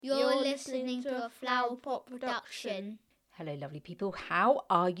You're listening to a Flower Pot production. Hello, lovely people. How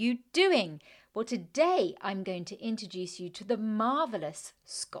are you doing? Well, today I'm going to introduce you to the marvellous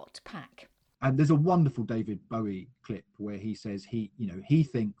Scott Pack. And there's a wonderful David Bowie clip where he says he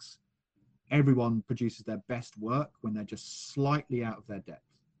thinks everyone produces their best work when they're just slightly out of their depth.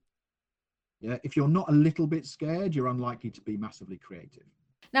 Yeah, if you're not a little bit scared, you're unlikely to be massively creative.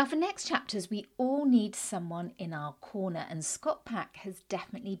 Now, for next chapters, we all need someone in our corner, and Scott Pack has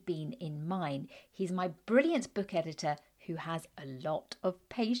definitely been in mine. He's my brilliant book editor who has a lot of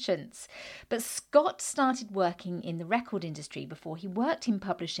patience. But Scott started working in the record industry before he worked in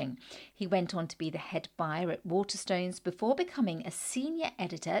publishing. He went on to be the head buyer at Waterstones before becoming a senior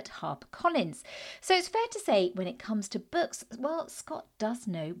editor at HarperCollins. So it's fair to say when it comes to books, well, Scott does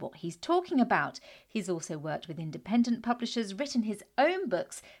know what he's talking about. He's also worked with independent publishers, written his own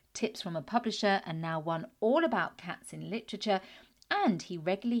books, Tips from a Publisher, and now one all about cats in literature, and he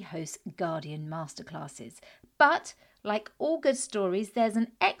regularly hosts Guardian masterclasses. But like all good stories, there's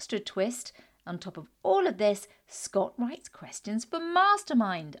an extra twist. On top of all of this, Scott writes questions for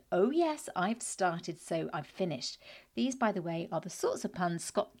Mastermind. Oh yes, I've started, so I've finished. These, by the way, are the sorts of puns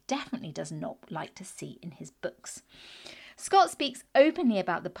Scott definitely does not like to see in his books. Scott speaks openly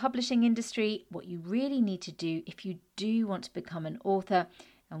about the publishing industry, what you really need to do if you do want to become an author,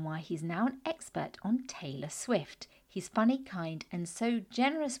 and why he's now an expert on Taylor Swift. He's funny, kind, and so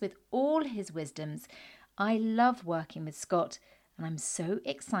generous with all his wisdoms. I love working with Scott, and I'm so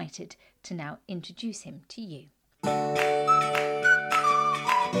excited to now introduce him to you.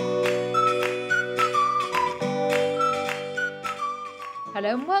 Hello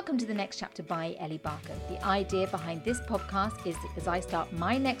and welcome to The Next Chapter by Ellie Barker. The idea behind this podcast is that as I start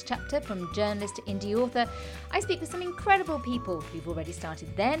my next chapter from journalist to indie author, I speak with some incredible people who've already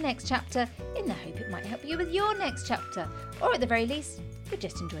started their next chapter in the hope it might help you with your next chapter, or at the very least, you'll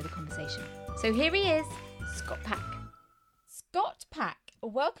just enjoy the conversation. So here he is, Scott Pack. Scott Pack,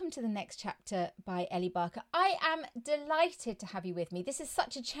 welcome to The Next Chapter by Ellie Barker. I am delighted to have you with me. This is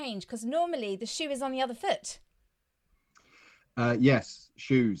such a change because normally the shoe is on the other foot. Yes,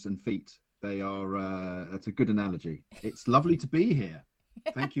 shoes and feet. They are, that's a good analogy. It's lovely to be here.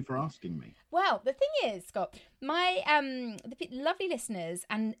 Thank you for asking me. Well, the thing is, Scott, my lovely listeners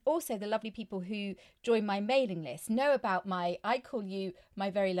and also the lovely people who join my mailing list know about I call you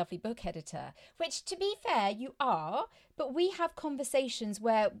my very lovely book editor, which to be fair, you are, but we have conversations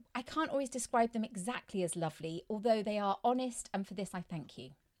where I can't always describe them exactly as lovely, although they are honest, and for this I thank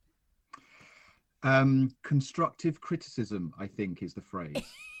you. Constructive criticism, I think, is the phrase.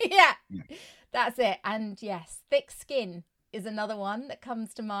 yeah, that's it. And yes, thick skin is another one that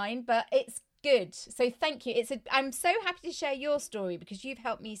comes to mind, but it's good. So thank you. I'm so happy to share your story because you've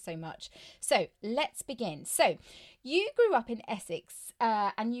helped me so much. So let's begin. So you grew up in Essex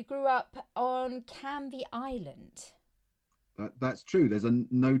and you grew up on Canvey Island. That's true. There's a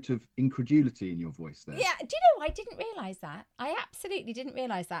note of incredulity in your voice there. Yeah, do you know, I didn't realise that. I absolutely didn't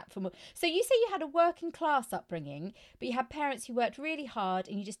realise that. So you say you had a working class upbringing, but you had parents who worked really hard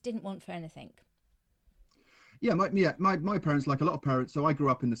and you just didn't want for anything. Yeah, my parents, like a lot of parents, so I grew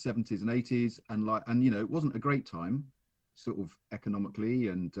up in the 70s and 80s, and it wasn't a great time, sort of economically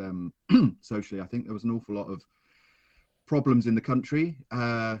and socially. I think there was an awful lot of problems in the country.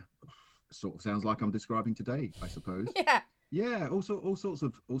 Sort of sounds like I'm describing today, I suppose. Yeah, all sorts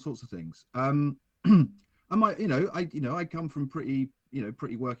of things. I come from pretty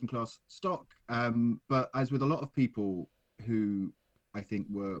working class stock. But as with a lot of people who I think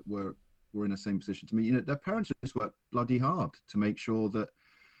were in the same position to me, their parents just worked bloody hard to make sure that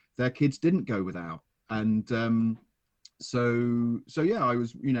their kids didn't go without. And so yeah, I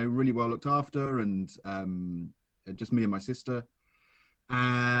was really well looked after, and just me and my sister.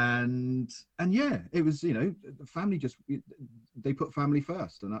 And yeah, it was the family they put family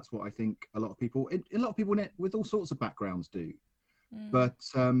first, and that's what I think a lot of people with all sorts of backgrounds do. But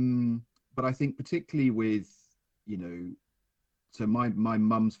I think particularly with so my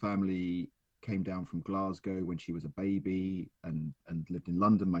mum's family came down from Glasgow when she was a baby and lived in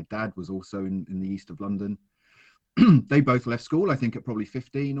London. My dad was also in the east of London. They both left school, I think, at probably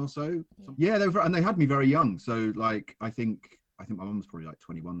 15 or so. Yeah, and they had me very young. So like I think my mum was probably like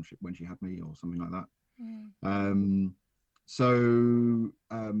 21 when she had me, or something like that.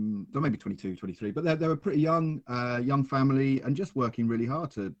 They're maybe 22, 23, but they were pretty young family and just working really hard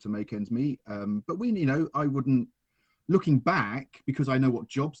to make ends meet. But I wouldn't, looking back, because I know what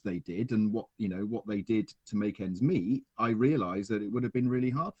jobs they did and what they did to make ends meet, I realized that it would have been really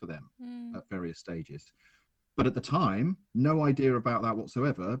hard for them at various stages. But at the time, no idea about that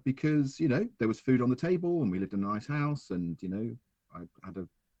whatsoever, because, there was food on the table and we lived in a nice house, and, I had a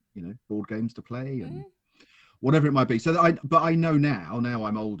board games to play and whatever it might be. So that but I know now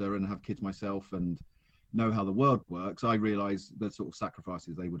I'm older and have kids myself and know how the world works. I realise the sort of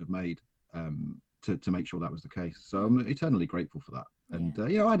sacrifices they would have made to make sure that was the case. So I'm eternally grateful for that. And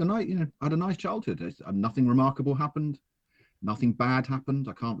I had a nice childhood. Nothing remarkable happened. Nothing bad happened.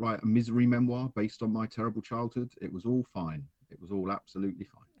 I can't write a misery memoir based on my terrible childhood. It was all fine. It was all absolutely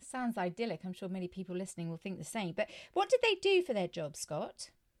fine. Sounds idyllic. I'm sure many people listening will think the same. But what did they do for their job,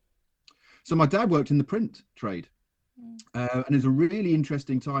 Scott? So my dad worked in the print trade. And it's a really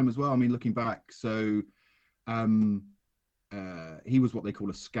interesting time as well. I mean, looking back, so he was what they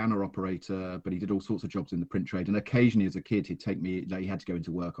call a scanner operator, but he did all sorts of jobs in the print trade. And occasionally as a kid, he'd take me, he had to go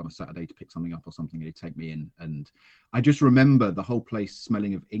into work on a Saturday to pick something up or something, and he'd take me in. And I just remember the whole place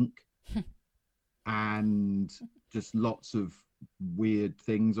smelling of ink and just lots of weird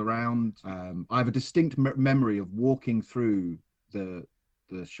things around. I have a distinct memory of walking through the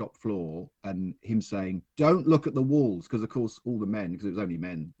shop floor and him saying, "Don't look at the walls," because of course all the men, because it was only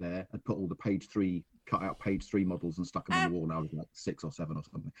men there, had put all the cut out page 3 models and stuck them on the wall. And I was like 6 or 7 or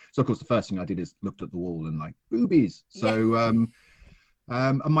something. So of course the first thing I did is looked at the wall and like, boobies. So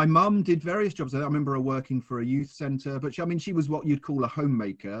and my mum did various jobs. I remember her working for a youth centre, but she was what you'd call a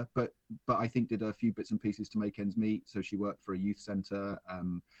homemaker, but I think did a few bits and pieces to make ends meet. So she worked for a youth centre,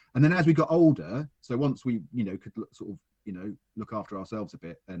 and then as we got older, so once we could look after ourselves a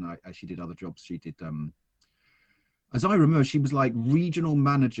bit, and she did other jobs. She did as I remember, she was like regional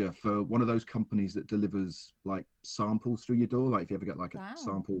manager for one of those companies that delivers like samples through your door, like if you ever get like a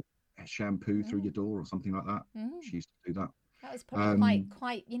sample shampoo through your door or something like that. She used to do that. That was probably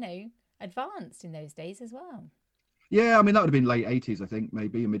quite advanced in those days as well. Yeah, I mean that would have been late 80s, I think,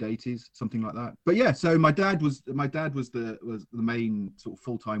 maybe mid 80s, something like that. But yeah, so my dad was the main sort of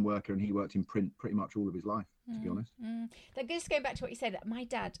full-time worker, and he worked in print pretty much all of his life, to be honest. Just going back to what you said, my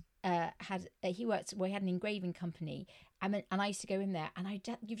dad had an engraving company, and I used to go in there, and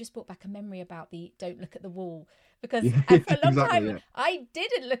you just brought back a memory about the don't look at the wall, because for a long time I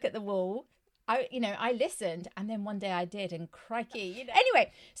didn't look at the wall. I listened, and then one day I did, and crikey,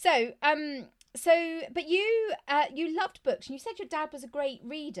 anyway. But you loved books, and you said your dad was a great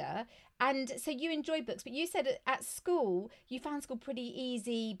reader, and so you enjoyed books. But you said at school you found school pretty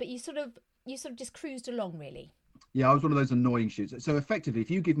easy, but you sort of just cruised along, really. Yeah, I was one of those annoying students. So effectively, if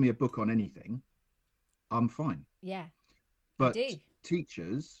you give me a book on anything, I'm fine. Yeah, but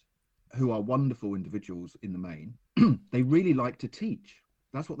teachers, who are wonderful individuals in the main, they really like to teach.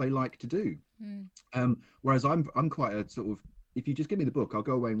 That's what they like to do. Whereas I'm quite a sort of, if you just give me the book, I'll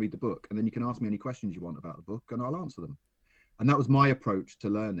go away and read the book, and then you can ask me any questions you want about the book and I'll answer them. And that was my approach to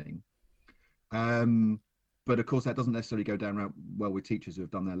learning. But of course that doesn't necessarily go down well with teachers who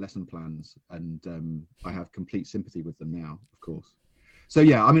have done their lesson plans, and I have complete sympathy with them now, of course. So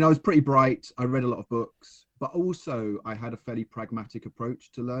yeah, I mean, I was pretty bright. I read a lot of books, but also I had a fairly pragmatic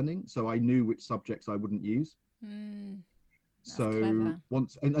approach to learning. So I knew which subjects I wouldn't use. So clever.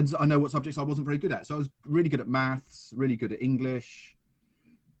 And I know what subjects I wasn't very good at. So I was really good at maths, really good at English.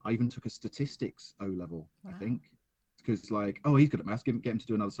 I even took a statistics O level, I think, because like, he's good at maths, get him to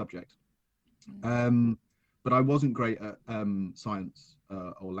do another subject. But I wasn't great at science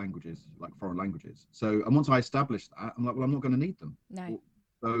or languages, like foreign languages. So, and once I established that, I'm like, well, I'm not going to need them. No.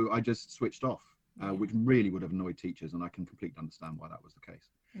 So I just switched off, which really would have annoyed teachers, and I can completely understand why that was the case.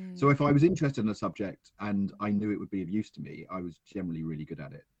 So if I was interested in a subject and I knew it would be of use to me, I was generally really good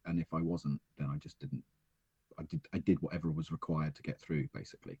at it. And if I wasn't, then I just didn't. I did whatever was required to get through,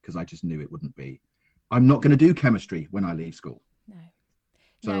 basically, because I just knew it wouldn't be. I'm not going to do chemistry when I leave school.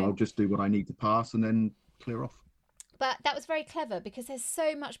 So I'll just do what I need to pass and then clear off. But that was very clever, because there's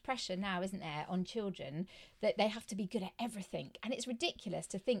so much pressure now, isn't there, on children that they have to be good at everything. And it's ridiculous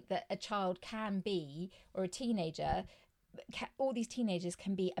to think that a child can be, or a teenager, all these teenagers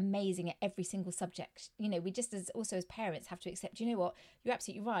can be amazing at every single subject. We just as parents have to accept, you're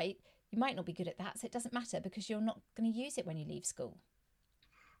absolutely right. You might not be good at that, so it doesn't matter, because you're not going to use it when you leave school.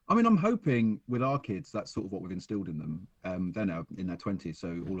 I mean, I'm hoping with our kids, that's sort of what we've instilled in them. They're now in their 20s,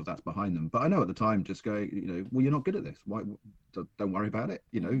 so all of that's behind them. But I know at the time, just go, well, you're not good at this. Why? Don't worry about it.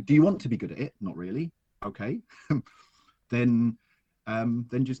 Do you want to be good at it? Not really. Okay. Then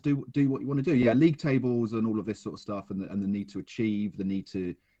just do what you want to do. Yeah, league tables and all of this sort of stuff, and the need to achieve, the need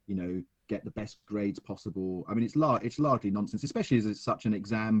to, get the best grades possible. I mean, it's largely nonsense, especially as it's such an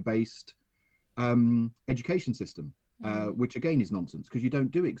exam-based education system. Which again is nonsense, because you don't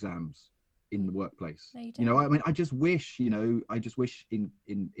do exams in the workplace. No, you don't. I mean, I just wish in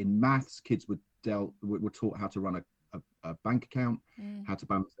maths kids were taught how to run a bank account, how to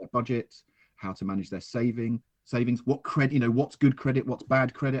balance their budget, how to manage their saving. savings, what credit, what's good credit, what's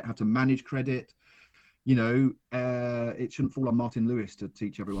bad credit, how to manage credit. It shouldn't fall on Martin Lewis to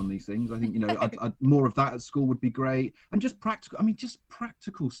teach everyone these things. I think, I'd more of that at school would be great. And just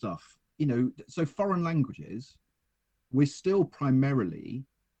practical stuff, so foreign languages, we're still primarily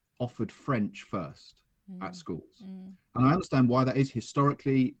offered French first at schools. And I understand why that is.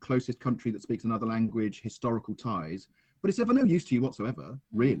 Historically, closest country that speaks another language, historical ties, but it's of no use to you whatsoever,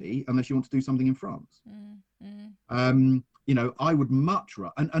 really, unless you want to do something in France. I would much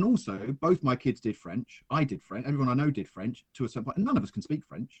rather, and also both my kids did French. I did French. Everyone I know did French to a certain point, and none of us can speak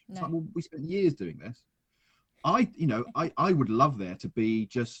French. It's like, well, we spent years doing this. I would love there to be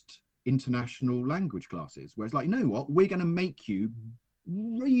just international language classes where it's like, you know what, we're going to make you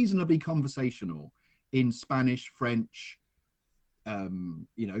reasonably conversational in Spanish, French,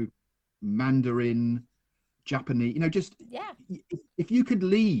 Mandarin, Japanese, if you could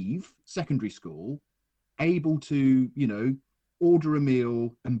leave secondary school able to, order a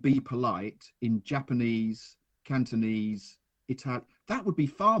meal and be polite in Japanese, Cantonese, Italian, that would be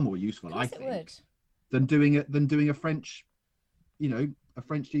far more useful, I think, than doing a French, a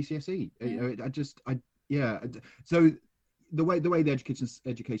French GCSE. So the way the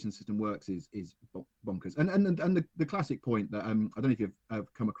education system works is bonkers. And the classic point that I don't know if you've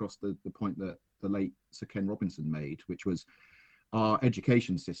come across the point that the late Sir Ken Robinson made, which was our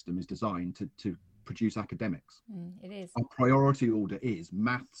education system is designed to produce academics. It is. Our priority order is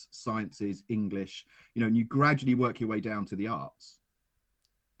maths, sciences, English, and you gradually work your way down to the arts,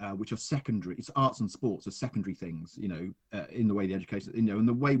 which are secondary. It's arts and sports are secondary things, in the way the education, and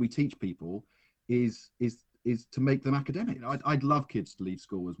the way we teach people is to make them academic. I'd love kids to leave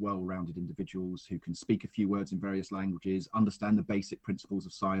school as well-rounded individuals who can speak a few words in various languages, understand the basic principles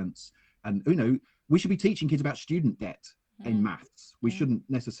of science. And, we should be teaching kids about student debt in maths. We shouldn't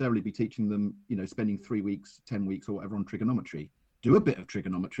necessarily be teaching them, spending 3 weeks, 10 weeks or whatever on trigonometry. Do a bit of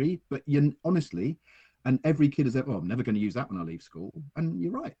trigonometry, but honestly, and every kid is, I'm never going to use that when I leave school. And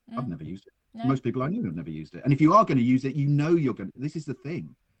you're right, I've never used it. No. Most people I know have never used it. And if you are going to use it, you're going to, this is the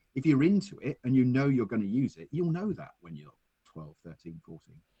thing. If you're into it and you're going to use it, you'll know that when you're 12, 13,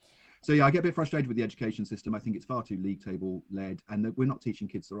 14. So yeah, I get a bit frustrated with the education system. I think it's far too league table led and that we're not teaching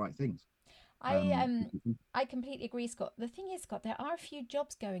kids the right things. I completely agree, Scott. The thing is, Scott, there are a few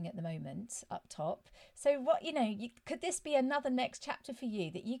jobs going at the moment up top. So what, could this be another next chapter for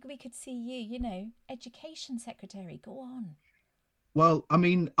you that we could see you, education secretary, go on. Well, I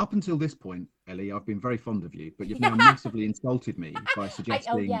mean, up until this point, Ellie, I've been very fond of you, but you've now massively insulted me by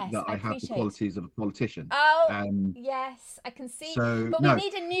suggesting that I have the qualities of a politician. Yes, I can see. So, but we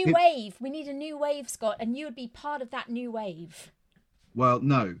need a new wave. We need a new wave, Scott, and you would be part of that new wave. Well,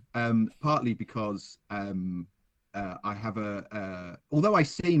 no, partly because I have although I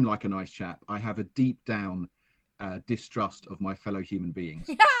seem like a nice chap, I have a deep down distrust of my fellow human beings,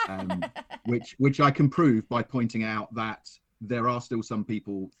 which I can prove by pointing out that there are still some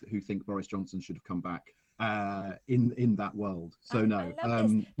people who think Boris Johnson should have come back in that world. So no,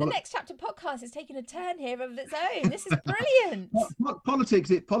 the Next Chapter podcast is taking a turn here of its own. This is brilliant.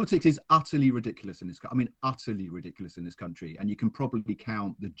 Politics is utterly ridiculous in this. I mean, utterly ridiculous in this country, and you can probably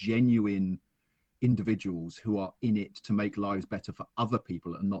count the genuine individuals who are in it to make lives better for other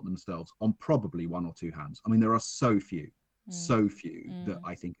people and not themselves on probably one or two hands. I mean, there are so few that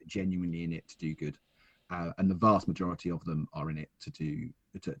I think are genuinely in it to do good. And the vast majority of them are in it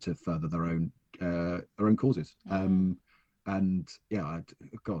to further their own causes. And yeah,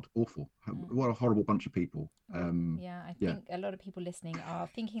 God, awful! What a horrible bunch of people. I think a lot of people listening are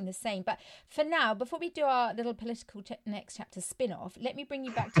thinking the same. But for now, before we do our little political next chapter spin-off, let me bring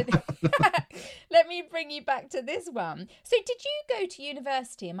you back to this one. So, did you go to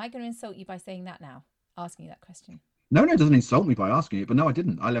university? Am I going to insult you by saying that now? Asking you that question. No, it doesn't insult me by asking it, but no, I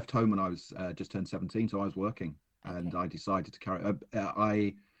didn't. I left home when I was just turned 17, so I was working, and I decided to carry.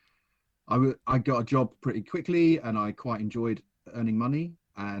 I got a job pretty quickly, and I quite enjoyed earning money,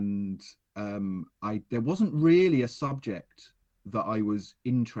 and there wasn't really a subject that I was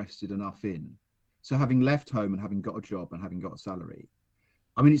interested enough in. So having left home and having got a job and having got a salary,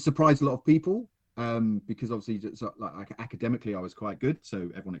 I mean, it surprised a lot of people. Because obviously, like academically, I was quite good, so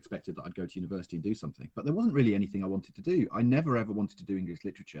everyone expected that I'd go to university and do something. But there wasn't really anything I wanted to do. I never ever wanted to do English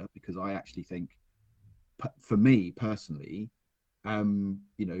literature because I actually think, for me personally,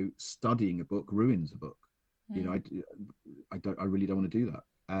 studying a book ruins a book. I really don't want to do that.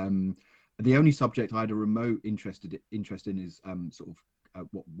 The only subject I had a remote interest in is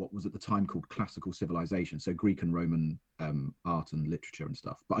what was at the time called classical civilization, so Greek and Roman art and literature and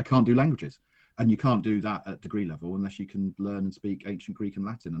stuff. But I can't do languages. And you can't do that at degree level unless you can learn and speak ancient Greek and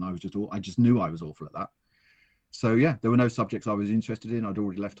Latin. And I just knew I was awful at that. So yeah, there were no subjects I was interested in. I'd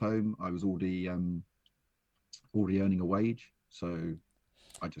already left home. I was already earning a wage, so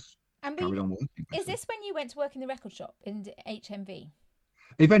I just carried on working. Basically. Is this when you went to work in the record shop in HMV?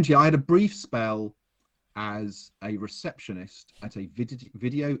 Eventually, I had a brief spell as a receptionist at a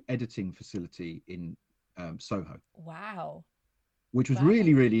video editing facility in Soho. Wow. Which was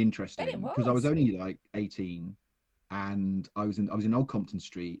really, really interesting because I was only like 18, and I was in Old Compton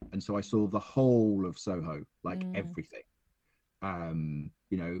Street, and so I saw the whole of Soho, like everything.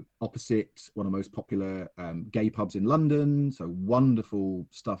 You know, opposite one of the most popular gay pubs in London, so wonderful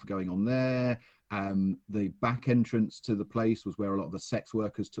stuff going on there. The back entrance to the place was where a lot of the sex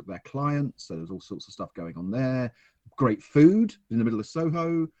workers took their clients, so there's all sorts of stuff going on there. Great food in the middle of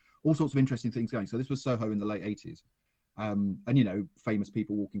Soho, all sorts of interesting things going. So this was Soho in the late 80s. And you know, famous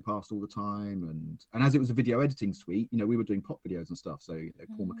people walking past all the time, and as it was a video editing suite, you know, we were doing pop videos and stuff, so you know,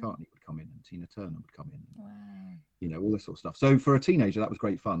 Paul McCartney would come in and Tina Turner would come in. Wow. You know, all this sort of stuff. So for a teenager, that was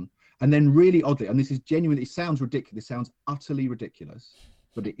great fun. And then really oddly, and this is genuinely, it sounds ridiculous, it sounds utterly ridiculous,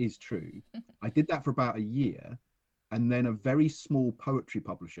 but it is true. I did that for about a year, and then a very small poetry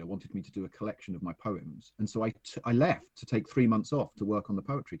publisher wanted me to do a collection of my poems, and so I left to take 3 months off to work on the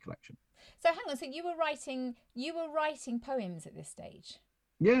poetry collection. So hang on, so you were writing poems at this stage?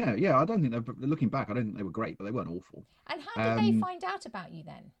 Yeah. I don't think looking back, I don't think they were great, but they weren't awful. And how did they find out about you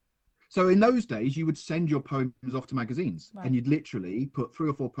then? So in those days, you would send your poems off to magazines, right. And you'd literally put 3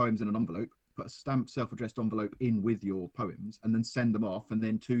 or 4 poems in an envelope, put a stamped self-addressed envelope in with your poems, and then send them off. And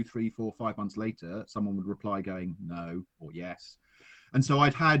then 2, 3, 4, 5 months later, someone would reply going no or yes. And so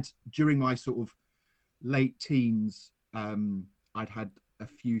I'd had, during my sort of late teens, I'd had a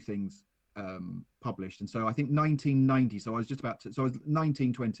few things published. And so I think 1990, so I was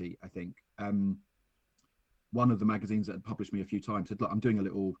 1920, I think. One of the magazines that had published me a few times said, look, I'm doing a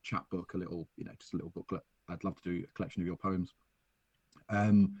little chapbook, just a little booklet. I'd love to do a collection of your poems.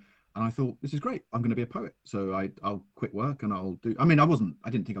 And I thought, this is great. I'm going to be a poet. So I'll quit work and I didn't think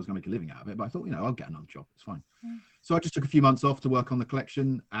I was going to make a living out of it, but I thought, I'll get another job. It's fine. So I just took a few months off to work on the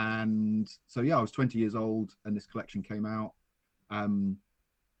collection. And so, I was 20 years old and this collection came out. Wow,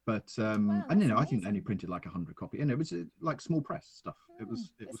 I think they only printed like 100 copies, and it was like small press stuff. It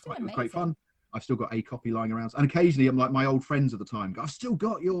was great fun. I've still got a copy lying around, and occasionally I'm like my old friends at the time. I've still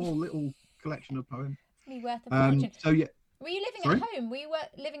got your little collection of poems. It's gonna be worth a fortune. So yeah. Were you living at home? Were you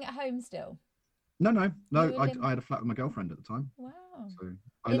living at home still? No. I had a flat with my girlfriend at the time. Wow. So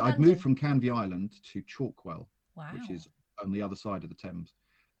I'd moved from Canvey Island to Chalkwell, which is on the other side of the Thames.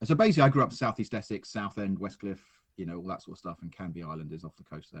 And so basically, I grew up South East Essex, Southend, Westcliff, all that sort of stuff, and Canvey Island is off the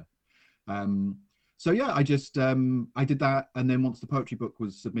coast there. I just I did that, and then once the poetry book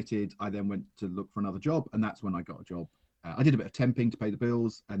was submitted, I then went to look for another job, and that's when I got a job. I did a bit of temping to pay the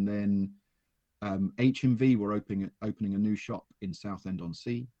bills, and then HMV were opening a new shop in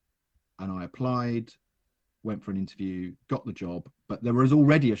Southend-on-Sea, and I applied, went for an interview, got the job, but there was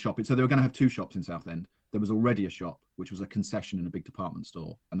already a shop. So they were going to have 2 shops in Southend. There was already a shop, which was a concession in a big department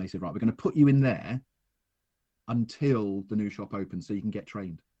store, and they said, right, we're going to put you in there until the new shop opens so you can get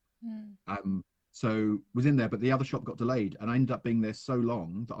trained. So was in there, but the other shop got delayed, and I ended up being there so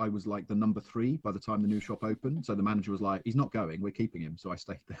long that I was like the number 3 by the time the new shop opened. So the manager was like, he's not going, we're keeping him. So I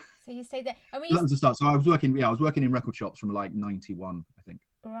stayed there. So you stayed there. And that was the start. So I was working in record shops from like 91, I think.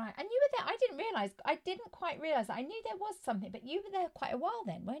 Right. And you were there. I didn't quite realise that. I knew there was something, but you were there quite a while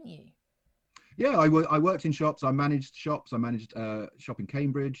then, weren't you? Yeah, I worked in shops. I managed shops. I managed a shop in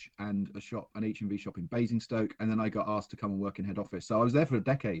Cambridge and an HMV shop in Basingstoke, and then I got asked to come and work in head office. So I was there for a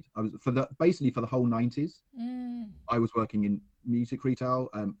decade. I was basically for the whole 90s. I was working in music retail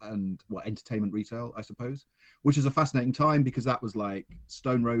and entertainment retail, I suppose, which is a fascinating time because that was like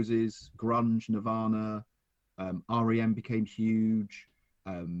Stone Roses, grunge, Nirvana, REM became huge.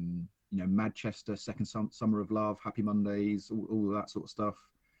 Manchester, Second Summer of Love, Happy Mondays, all of that sort of stuff.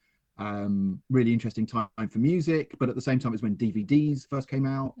 Really interesting time for music, but at the same time it's when DVDs first came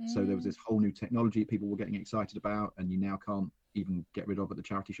out, so there was this whole new technology people were getting excited about, and you now can't even get rid of at the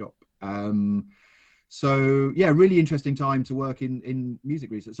charity shop. Really interesting time to work in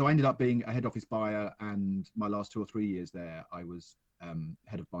music research. So I ended up being a head office buyer, and my last 2 or 3 years there I was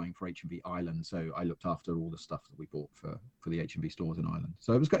head of buying for HMV Ireland, so I looked after all the stuff that we bought for the HMV stores in Ireland.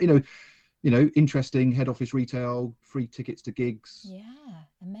 So it was interesting head office retail, free tickets to gigs. Yeah,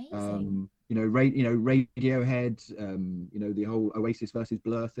 amazing. Radiohead, the whole Oasis versus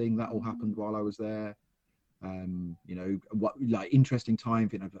Blur thing, that all happened while I was there. Interesting time.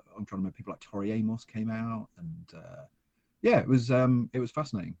 I'm trying to remember, people like Tori Amos came out, and it was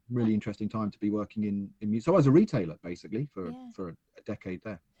fascinating. Really interesting time to be working in music. So I was a retailer basically for a decade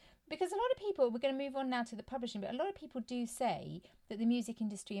there. Because a lot of people, we're going to move on now to the publishing, but a lot of people do say that the music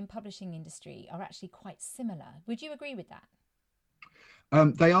industry and publishing industry are actually quite similar. Would you agree with that?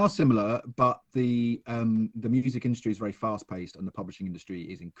 They are similar, but the music industry is very fast paced and the publishing industry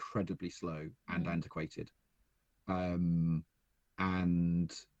is incredibly slow and antiquated. And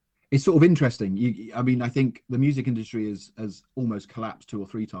it's sort of interesting. I mean, I think the music industry has almost collapsed 2 or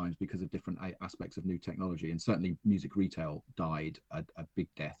 3 times because of different aspects of new technology, and certainly music retail died a big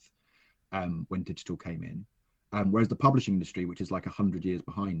death when digital came in. Whereas the publishing industry, which is like 100 years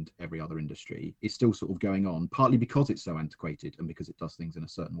behind every other industry, is still sort of going on, partly because it's so antiquated and because it does things in a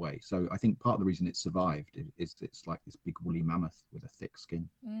certain way. So I think part of the reason it's survived is it's like this big woolly mammoth with a thick skin.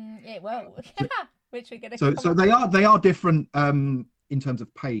 Yeah, well, which we're going to. So they are different in terms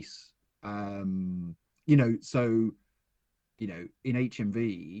of pace. In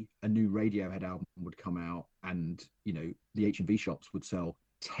HMV, a new Radiohead album would come out, and the HMV shops would sell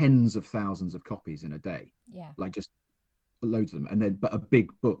tens of thousands of copies in a day. Yeah, like just loads of them. And then, but a big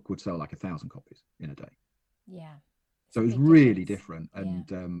book would sell like 1,000 copies in a day. Yeah. So it was really different,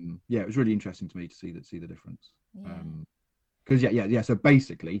 and it was really interesting to me to see the difference. Because so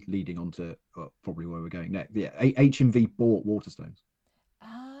basically, leading on to probably where we're going next, HMV bought Waterstones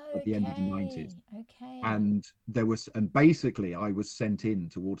at the end of the 90s. Okay. And basically I was sent in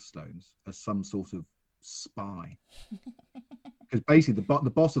to Waterstones as some sort of spy. Because basically the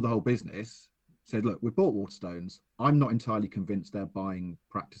boss of the whole business said, look, we've bought Waterstones. I'm not entirely convinced their buying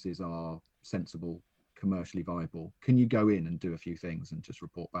practices are sensible, commercially viable. Can you go in and do a few things and just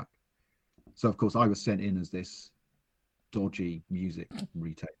report back? So of course I was sent in as this dodgy music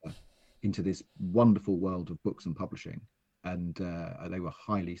retailer into this wonderful world of books and publishing, and they were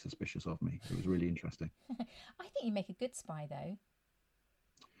highly suspicious of me. It was really interesting. I think you make a good spy, though.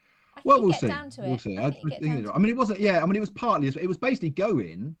 Well, we'll see. We'll see. I mean, it wasn't. Yeah, I mean, it was partly. It was basically go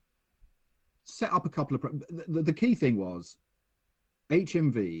in, set up a couple of. The key thing was,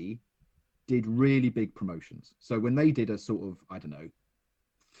 HMV did really big promotions. So when they did a sort of, I don't know,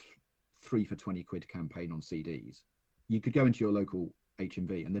 3 for 20 quid campaign on CDs, you could go into your local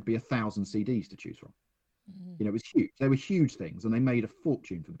HMV and there'd be 1,000 CDs to choose from. It was huge. They were huge things, and they made a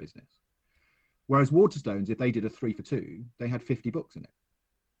fortune for the business. Whereas Waterstones, if they did a 3 for 2, they had 50 books in it.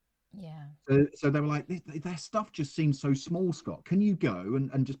 Yeah. So they were like, their stuff just seems so small, Scott. Can you go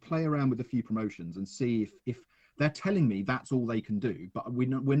and just play around with a few promotions and see if they're telling me that's all they can do, but we're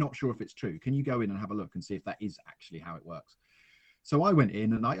not sure if it's true. Can you go in and have a look and see if that is actually how it works? So I went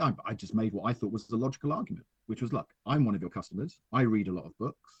in and I just made what I thought was the logical argument, which was, look, I'm one of your customers. I read a lot of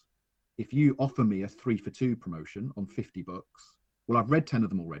books. If you offer me a 3 for 2 promotion on 50 books, well, I've read 10 of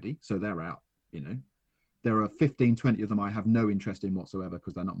them already, so they're out, There are 15, 20 of them I have no interest in whatsoever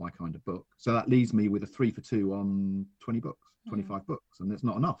because they're not my kind of book. So that leaves me with a 3 for 2 on 20 books, 25 books, and it's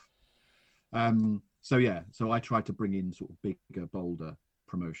not enough. So I tried to bring in sort of bigger, bolder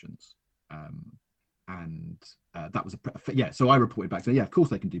promotions. That was so I reported back, so of course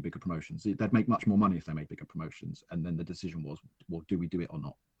they can do bigger promotions. They'd make much more money if they made bigger promotions. And then the decision was, well, do we do it or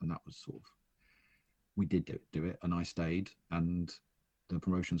not? And that was sort of, we did do it, and I stayed, and the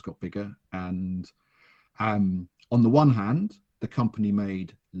promotions got bigger. And on the one hand, the company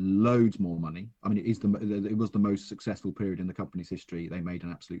made loads more money. I mean, it was the most successful period in the company's history. They made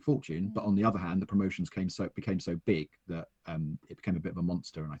an absolute fortune. But on the other hand, the promotions became so big that it became a bit of a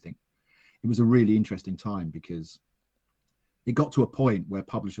monster. And I think it was a really interesting time because it got to a point where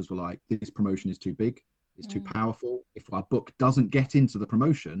publishers were like, this promotion is too big, it's too powerful. If our book doesn't get into the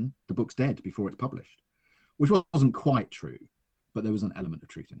promotion, the book's dead before it's published, which wasn't quite true, but there was an element of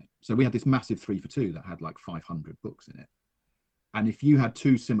truth in it. So we had this massive 3 for 2 that had like 500 books in it. And if you had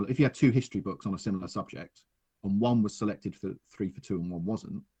two history books on a similar subject, and one was selected for 3 for 2 and one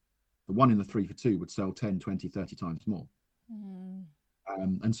wasn't, the one in the 3 for 2 would sell 10, 20, 30 times more.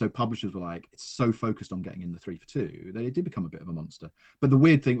 And so publishers were like, it's so focused on getting in the 3 for 2 that it did become a bit of a monster. But the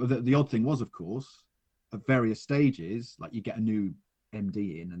weird thing, the odd thing was, of course, at various stages, like you get a new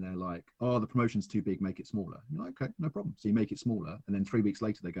MD in and they're like, oh, the promotion's too big, make it smaller. And you're like, okay, no problem. So you make it smaller, and then 3 weeks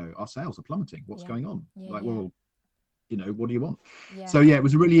later they go, our sales are plummeting. What's going on? Well, what do you want? So it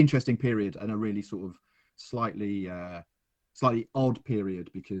was a really interesting period, and a really sort of slightly odd period,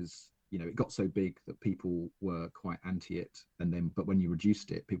 because it got so big that people were quite anti it, but when you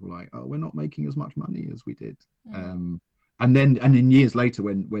reduced it, people were like, oh, we're not making as much money as we did. And then years later,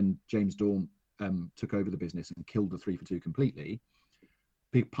 when James Dorn took over the business and killed the 3 for 2 completely,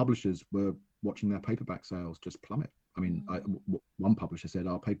 big publishers were watching their paperback sales just plummet. I mean, one publisher said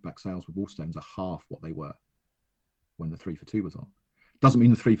our paperback sales with Waterstones are half what they were when the 3 for 2 was on. Doesn't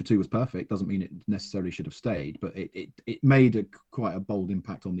mean the 3 for 2 was perfect. Doesn't mean it necessarily should have stayed, but it made quite a bold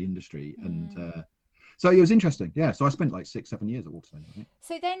impact on the industry. And so it was interesting. Yeah. So I spent like 6-7 years at Waterstones, I think.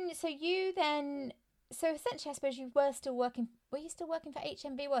 So essentially, I suppose you were still working. Were you still working for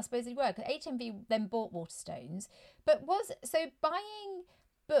HMV? Well, I suppose you were, because HMV then bought Waterstones. But buying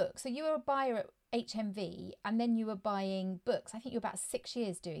books. So you were a buyer at HMV, and then you were buying books. I think you were about 6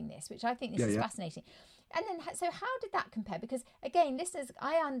 years doing this, which I think is fascinating. And then, so how did that compare? Because again, listeners,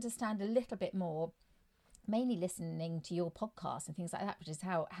 I understand a little bit more, mainly listening to your podcast and things like that, which is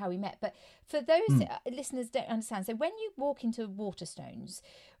how we met. But for those listeners don't understand, so when you walk into Waterstones,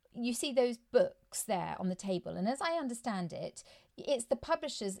 you see those books there on the table, and as I understand it, it's the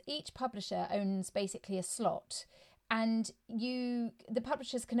publishers. Each publisher owns basically a slot, and the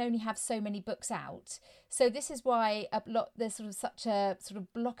publishers can only have so many books out. So this is why there's such a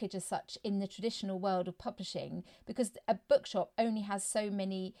blockage as such in the traditional world of publishing, because a bookshop only has so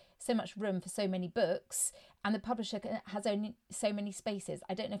much room for so many books, and the publisher has only so many spaces.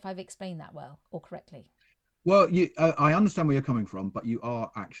 I don't know if I've explained that well or correctly. Well, I understand where you're coming from, but you are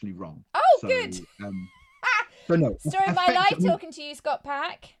actually wrong. Oh, good. So no. Story of my life, talking to you, Scott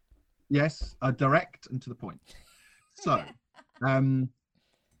Pack. Yes, direct and to the point. So,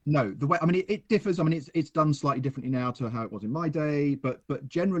 no, the way, I mean, it differs. I mean, it's done slightly differently now to how it was in my day, but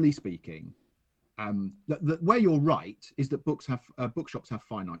generally speaking, where you're right is that bookshops have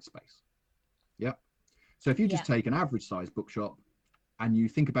finite space. Yeah. So if you just take an average size bookshop and you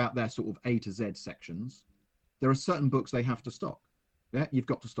think about their sort of A to Z sections, there are certain books they have to stock. Yeah, you've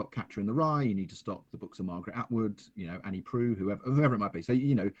got to stock Catcher in the Rye. You need to stock the books of Margaret Atwood, Annie Proulx, whoever it might be. So,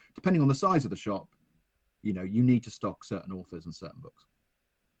 depending on the size of the shop, you need to stock certain authors and certain books.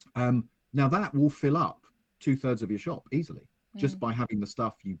 Now that will fill up 2/3 of your shop easily, just by having the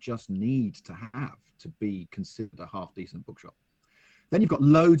stuff you just need to have to be considered a half decent bookshop. Then you've got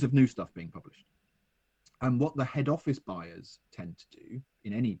loads of new stuff being published. And what the head office buyers tend to do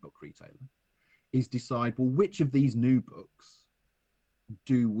in any book retailer is decide, well, which of these new books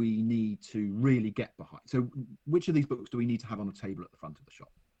do we need to really get behind? So which of these books do we need to have on a table at the front of the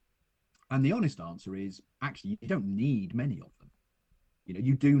shop? And the honest answer is, actually, you don't need many of them.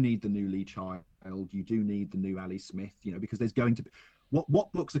 You do need the new Lee Child, you do need the new Ali Smith, because there's going to be,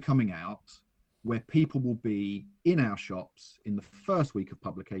 what books are coming out where people will be in our shops in the first week of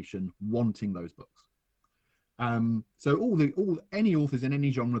publication wanting those books. So any authors in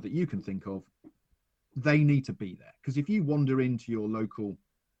any genre that you can think of, they need to be there. Because if you wander into your local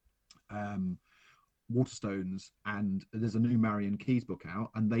Waterstones and there's a new Marion Keyes book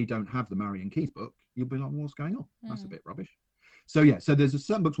out and they don't have the Marion Keyes book, you'll be like, well, what's going on? That's a bit rubbish. So so there's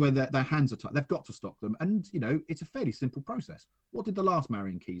certain books where their hands are tied. They've got to stock them. And, it's a fairly simple process. What did the last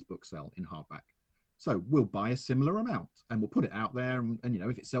Marion Keyes book sell in hardback? So we'll buy a similar amount and we'll put it out there. And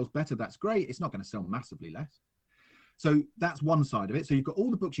if it sells better, that's great. It's not going to sell massively less. So that's one side of it. So you've got all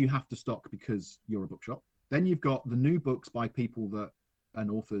the books you have to stock because you're a bookshop. Then you've got the new books by people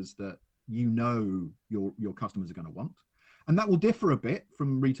and authors that your customers are going to want. And that will differ a bit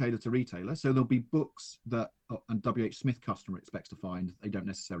from retailer to retailer. So there'll be books that a WH Smith customer expects to find, they don't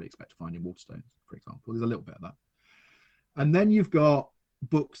necessarily expect to find in Waterstones, for example. There's a little bit of that. And then you've got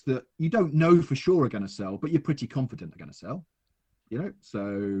books that you don't know for sure are going to sell, but you're pretty confident are going to sell.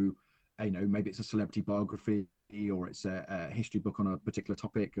 So maybe it's a celebrity biography, or it's a history book on a particular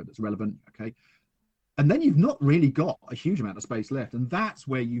topic that's relevant. Okay. And then you've not really got a huge amount of space left. And that's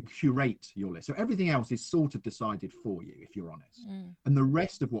where you curate your list. So everything else is sort of decided for you, if you're honest. And the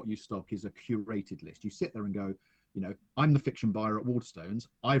rest of what you stock is a curated list. You sit there and go, I'm the fiction buyer at Waterstones.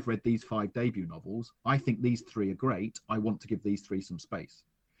 I've read these 5 debut novels. I think these 3 are great. I want to give these 3 some space.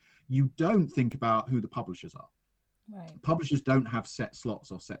 You don't think about who the publishers are. Right. Publishers don't have set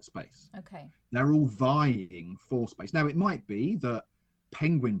slots or set space. Okay. They're all vying for space. Now, it might be that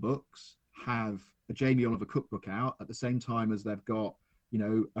Penguin Books have a Jamie Oliver cookbook out at the same time as they've got,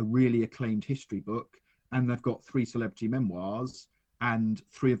 a really acclaimed history book, and they've got 3 celebrity memoirs, and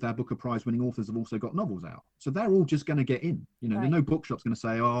 3 of their Booker Prize winning authors have also got novels out. So they're all just going to get in. There's no bookshop's going to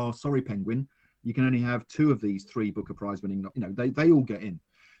say, oh, sorry, Penguin, you can only have 2 of these 3 Booker Prize winning. They all get in.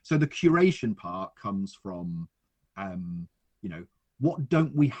 So the curation part comes from, what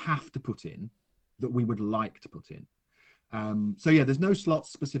don't we have to put in that we would like to put in? There's no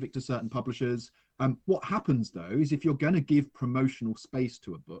slots specific to certain publishers. What happens though is if you're going to give promotional space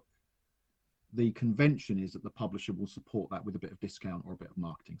to a book, the convention is that the publisher will support that with a bit of discount or a bit of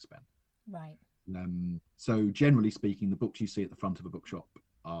marketing spend. Right. So generally speaking, the books you see at the front of a bookshop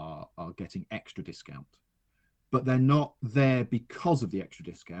are getting extra discount, but they're not there because of the extra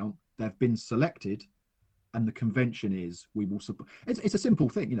discount. They've been selected and the convention is we will support. It's a simple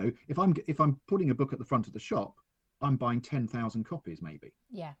thing, you know. If I'm putting a book at the front of the shop, I'm buying 10,000 copies maybe.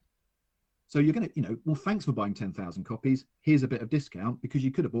 Yeah. So you're going to, you know, well, thanks for buying 10,000 copies. Here's a bit of discount because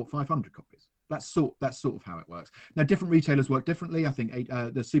you could have bought 500 copies. That's sort of how it works. Now, different retailers work differently. I think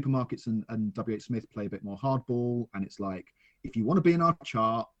the supermarkets and WH Smith play a bit more hardball. And it's like, if you want to be in our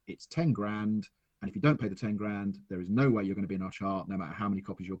chart, it's 10 grand. And if you don't pay the 10 grand, there is no way you're going to be in our chart, no matter how many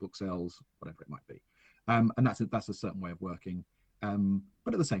copies your book sells, whatever it might be. And that's a certain way of working.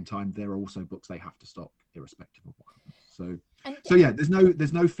 But at the same time, there are also books they have to stock irrespective of what happens. So yeah,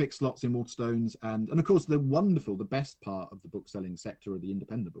 there's no fixed lots in Waterstones, and of course the best part of the book selling sector are the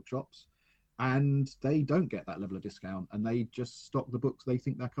independent bookshops, and they don't get that level of discount, and they just stock the books they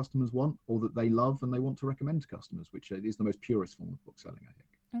think their customers want or that they love and they want to recommend to customers, which is the most purest form of book selling, I think.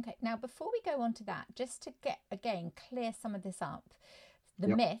 Okay, now before we go on to that, just to clear some of this up, the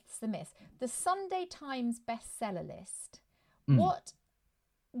Yep. myths, the Sunday Times bestseller list. Mm.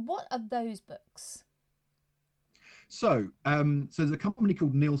 What are those books? So there's a company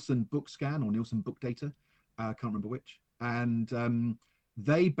called Nielsen Bookscan or Nielsen Book Data. I can't remember which. And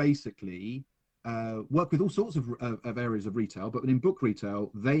they basically work with all sorts of areas of retail, but in book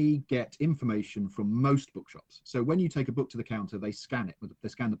retail, they get information from most bookshops. So when you take a book to the counter, they scan it, they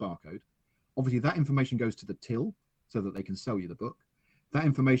scan the barcode. Obviously, that information goes to the till so that they can sell you the book. That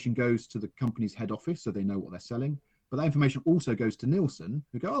information goes to the company's head office so they know what they're selling. But that information also goes to Nielsen,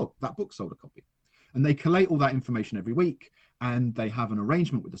 who go, oh, that book sold a copy. And they collate all that information every week, and they have an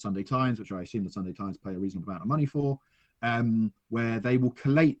arrangement with the Sunday Times, which I assume the Sunday Times pay a reasonable amount of money for, where they will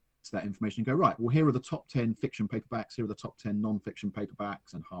collate that information and go, right, well, here are the top 10 fiction paperbacks, here are the top 10 non-fiction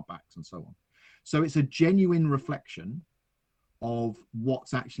paperbacks and hardbacks and so on. So it's a genuine reflection of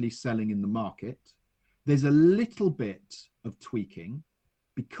what's actually selling in the market. There's a little bit of tweaking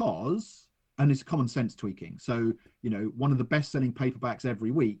because, and it's common sense tweaking. So, you know, one of the best selling paperbacks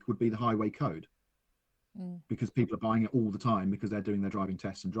every week would be the Highway Code. Because people are buying it all the time because they're doing their driving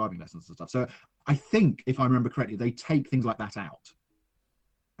tests and driving lessons and stuff. So I think, if I remember correctly, they take things like that out.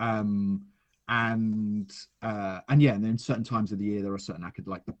 And then certain times of the year, there are certain,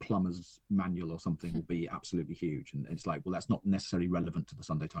 like the plumber's manual or something will be absolutely huge. And it's like, well, that's not necessarily relevant to the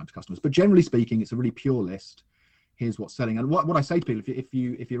Sunday Times customers. But generally speaking, it's a really pure list. Here's what's selling. And what I say to people,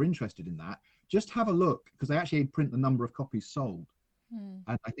 if you're interested in that, just have a look, because they actually print the number of copies sold.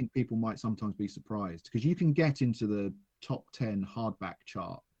 And I think people might sometimes be surprised, because you can get into the top 10 hardback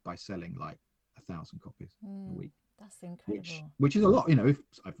chart by selling like 1,000 copies a week. That's incredible. Which is a lot. You know, if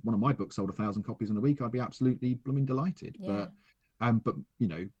one of my books sold 1,000 copies in a week, I'd be absolutely blooming delighted. Yeah. But you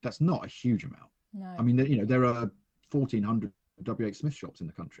know, that's not a huge amount. No. I mean, you know, there are 1,400 WH Smith shops in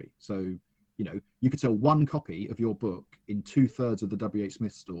the country. So, you know, you could sell one copy of your book in 2/3 of the WH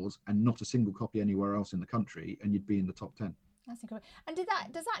Smith stores and not a single copy anywhere else in the country, and you'd be in the top 10. That's incredible. And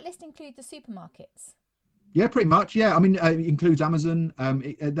does that list include the supermarkets? Yeah, pretty much. Yeah, I mean, it includes Amazon.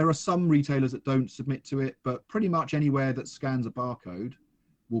 There are some retailers that don't submit to it, but pretty much anywhere that scans a barcode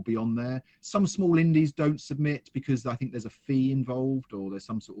will be on there. Some small indies don't submit because I think there's a fee involved or there's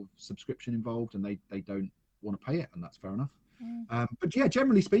some sort of subscription involved, and they don't want to pay it, and that's fair enough. But yeah,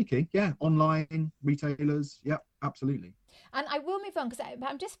 generally speaking, yeah, online retailers, yeah, absolutely. And I will move on because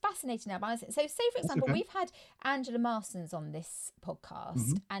I'm just fascinated now by it. So say, for example, we've had Angela Marston's on this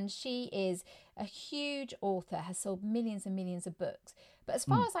podcast, and she is a huge author, has sold millions and millions of books. But as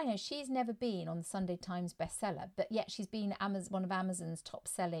far as I know, she's never been on the Sunday Times bestseller, but yet she's been one of Amazon's top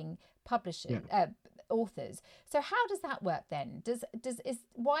selling publishers, authors. So how does that work then?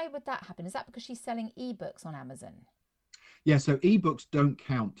 Why would that happen? Is that because she's selling ebooks on Amazon? Yeah, so ebooks don't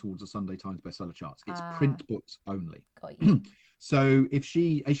count towards the Sunday Times bestseller charts. It's print books only. Got you. So is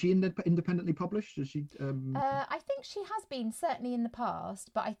she independently published? Is she? I think she has been, certainly in the past,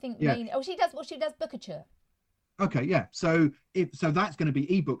 but I think mainly. Oh, she does Bookature. Okay, yeah. So that's going to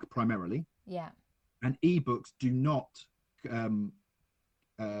be ebook primarily. Yeah. And ebooks do not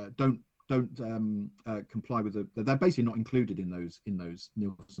don't comply with they're basically not included in those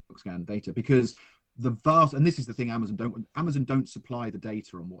Nielsen book scan data, because and this is the thing, Amazon don't supply the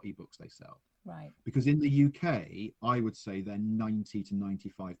data on what ebooks they sell. Right. Because in the UK, I would say they're 90 to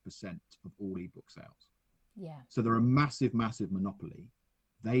 95% of all ebook sales. Yeah. So they're a massive monopoly.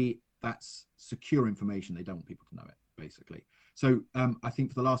 That's secure information. They don't want people to know it, basically. So I think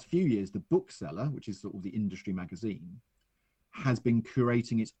for the last few years, the Bookseller, which is sort of the industry magazine, has been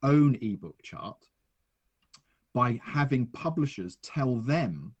curating its own ebook chart by having publishers tell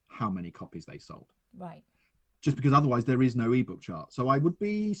them how many copies they sold. Right. just because otherwise there is no ebook chart. So I would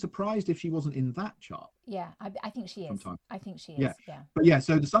be surprised if she wasn't in that chart. Yeah, I think she is. Sometime. I think she is. Yeah. Yeah. But yeah,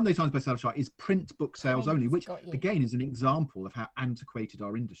 so the Sunday Times bestseller chart is print book sales Print, only, which got you. again is an example of how antiquated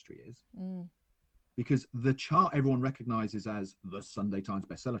our industry is. Mm. Because the chart everyone recognizes as the Sunday Times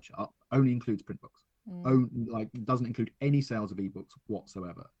bestseller chart only includes print books. Doesn't include any sales of ebooks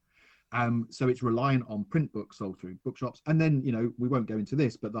whatsoever. So it's reliant on print books sold through bookshops. And then, you know, we won't go into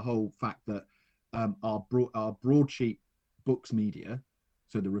this, but the whole fact that our broadsheet books media,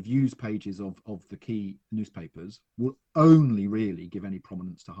 so the reviews pages of the key newspapers, will only really give any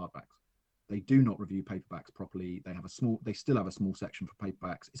prominence to hardbacks. They do not review paperbacks properly. They still have a small section for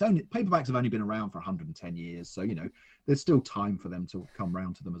paperbacks. Paperbacks have only been around for 110 years. So, you know, there's still time for them to come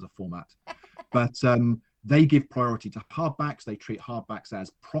round to them as a format. But they give priority to hardbacks. They treat hardbacks as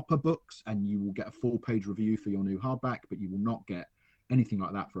proper books, and you will get a full page review for your new hardback, but you will not get anything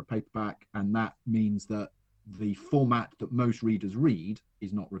like that for a paperback. And that means that the format that most readers read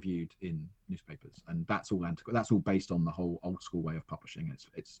is not reviewed in newspapers, and that's all based on the whole old school way of publishing.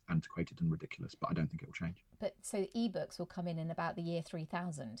 It's antiquated and ridiculous, but I don't think it will change. But so ebooks will come in about the year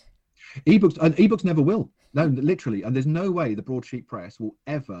 3000. Ebooks never will. No, literally, and there's no way the broadsheet press will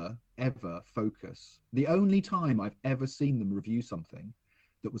ever focus. The only time I've ever seen them review something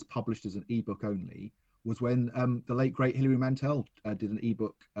that was published as an ebook only was when the late great Hilary Mantel did an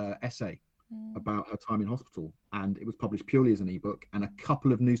ebook essay about her time in hospital, and it was published purely as an ebook, and a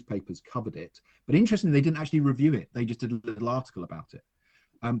couple of newspapers covered it. But interestingly, they didn't actually review it. They just did a little article about it.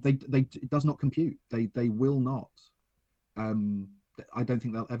 It does not compute. They will not. I don't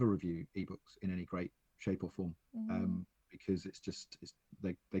think they'll ever review ebooks in any great shape or form, because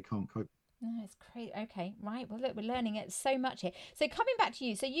they can't cope. No, it's great. Okay, right. Well, look, we're learning it so much here. So coming back to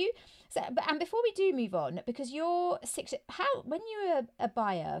you, and before we do move on, because when you were a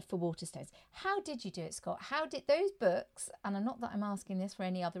buyer for Waterstones, how did you do it, Scott? How did those books? And I'm not that I'm asking this for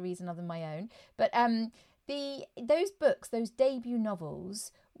any other reason other than my own, but those books, those debut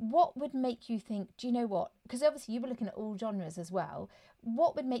novels, what would make you think, do you know what? Because obviously you were looking at all genres as well.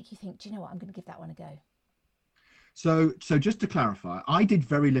 What would make you think, do you know what? I'm going to give that one a go. So just to clarify, I did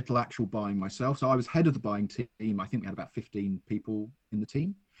very little actual buying myself. So I was head of the buying team. I think we had about 15 people in the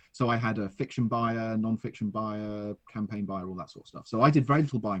team. So I had a fiction buyer, non-fiction buyer, campaign buyer, all that sort of stuff. So I did very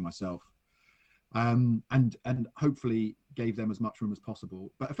little buying myself, and hopefully gave them as much room as possible.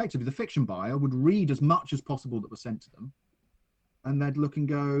 But effectively, the fiction buyer would read as much as possible that was sent to them. And they'd look and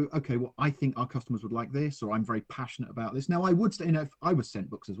go, okay, well, I think our customers would like this, or I'm very passionate about this. Now, I would, if I was sent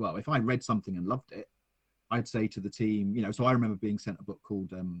books as well, if I read something and loved it, I'd say to the team, you know, so I remember being sent a book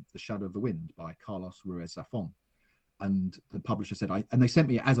called The Shadow of the Wind by Carlos Ruiz Zafón. And the publisher said, and they sent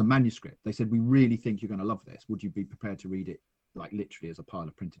me it as a manuscript. They said, we really think you're going to love this. Would you be prepared to read it, like literally as a pile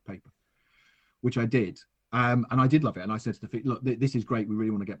of printed paper? Which I did. And I did love it. And I said to the look, this is great. We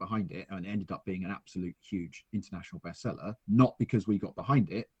really want to get behind it. And it ended up being an absolute huge international bestseller, not because we got behind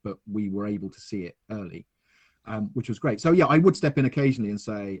it, but we were able to see it early, which was great. So yeah, I would step in occasionally and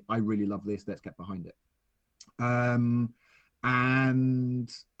say, I really love this. Let's get behind it. And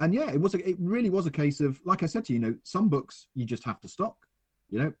yeah, it really was a case of, like I said to you, you know, some books you just have to stock.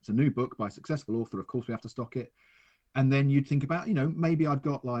 You know, it's a new book by a successful author. Of course, we have to stock it. And then you'd think about, you know, maybe I've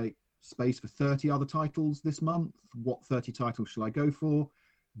got like space for 30 other titles this month. What 30 titles shall I go for?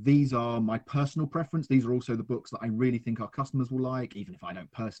 These are my personal preference. These are also the books that I really think our customers will like, even if I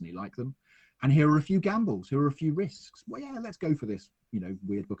don't personally like them. And here are a few gambles. Here are a few risks. Well, yeah, let's go for this, you know,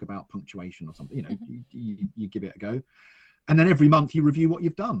 weird book about punctuation or something. You know, you give it a go. And then every month you review what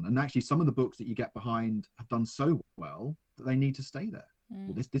you've done. And actually some of the books that you get behind have done so well that they need to stay there.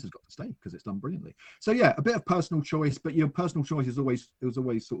 Well, this has got to stay because it's done brilliantly. So yeah, a bit of personal choice, but your personal choice is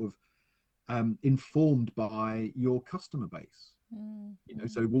always sort of informed by your customer base. You know,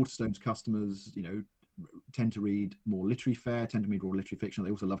 so Waterstones customers, you know, tend to read more literary fare, tend to read more literary fiction. They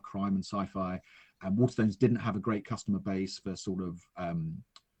also love crime and sci-fi. And Waterstones didn't have a great customer base for sort of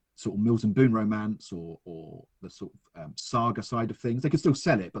Mills and Boon romance or the sort of saga side of things. They could still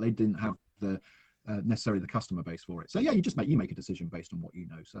sell it, but they didn't have the necessarily the customer base for it. So yeah, you make a decision based on what you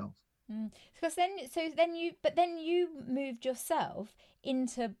know sells. Because then you moved yourself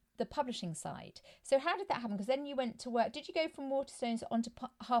into the publishing side. So how did that happen? Because then you went to work. Did you go from Waterstones onto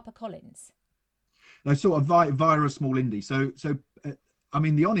HarperCollins? No, sort of via a small indie. So I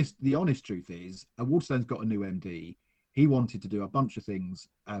mean, the honest truth is, Waterstones got a new MD. He wanted to do a bunch of things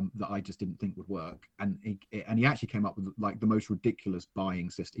that I just didn't think would work, and he actually came up with like the most ridiculous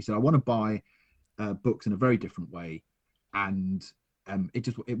buying system. He said, I want to buy books in a very different way, and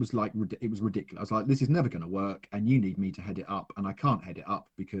it was ridiculous. I was like, this is never going to work, and you need me to head it up, and I can't head it up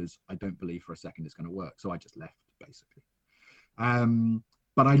because I don't believe for a second it's going to work. So I just left, basically.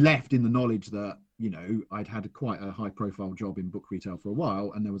 But I left in the knowledge that, you know, I'd had quite a high profile job in book retail for a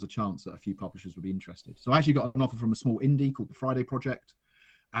while, and there was a chance that a few publishers would be interested. So I actually got an offer from a small indie called the Friday Project.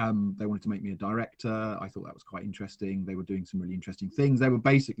 They wanted to make me a director. I thought that was quite interesting. They were doing some really interesting things. They were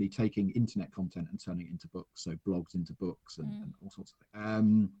basically taking internet content and turning it into books, so blogs into books and all sorts of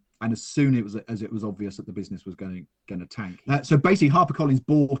things. And as soon as it was obvious that the business was going to tank, so basically HarperCollins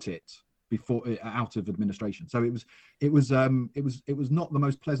bought it before out of administration. So it was not the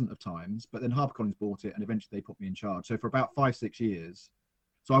most pleasant of times. But then HarperCollins bought it, and eventually they put me in charge. So for about 5-6 years.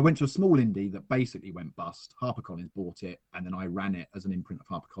 So I went to a small indie that basically went bust. HarperCollins bought it, and then I ran it as an imprint of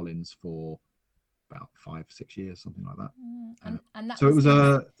HarperCollins for about 5-6 years, something like that. And that so it was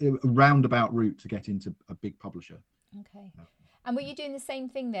a roundabout route to get into a big publisher. Okay. And were you doing the same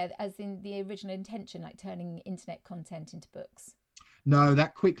thing there as in the original intention, like turning internet content into books? No,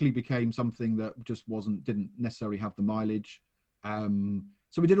 that quickly became something that just didn't necessarily have the mileage.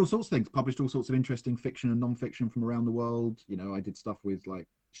 So we did all sorts of things, published all sorts of interesting fiction and non-fiction from around the world. You know, I did stuff with like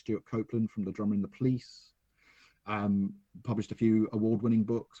Stuart Copeland from The Drummer in the Police, published a few award-winning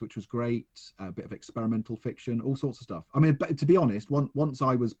books, which was great, a bit of experimental fiction, all sorts of stuff. I mean, but to be honest, once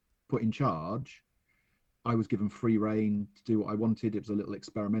I was put in charge, I was given free rein to do what I wanted. It was a little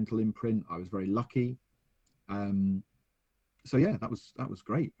experimental imprint. I was very lucky. So yeah, that was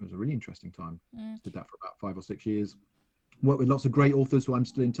great. It was a really interesting time. Did that for about 5 or 6 years. Worked with lots of great authors who I'm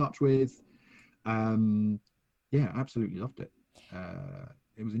still in touch with. Yeah, absolutely loved it.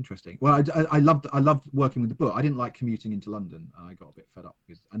 It was interesting. Well, I loved working with the book. I didn't like commuting into London. I got a bit fed up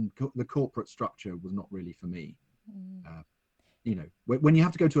and the corporate structure was not really for me. You know, when you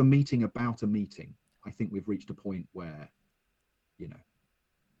have to go to a meeting about a meeting, I think we've reached a point where, you know,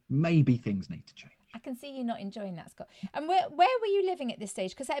 maybe things need to change. I can see you not enjoying that, Scott. And where were you living at this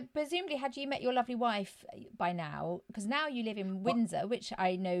stage? Because presumably, had you met your lovely wife by now? Because now you live in Windsor, which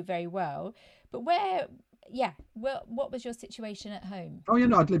I know very well. But what was your situation at home? Oh yeah,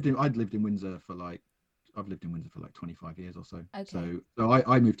 no, I'd lived in Windsor for like 25 years or so. Okay. So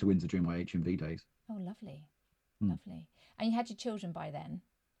I moved to Windsor during my HMV days. Oh, lovely, lovely. And you had your children by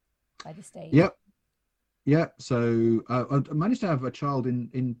this stage. Yep. Yeah, so I managed to have a child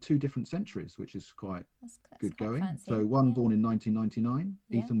in 2 different centuries, which is quite good going. Fancy. So one born in 1999,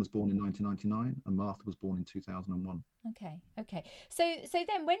 Ethan was born in 1999, and Martha was born in 2001. Okay. So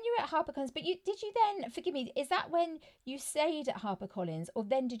then when you were at HarperCollins, but did you then, forgive me, is that when you stayed at HarperCollins, or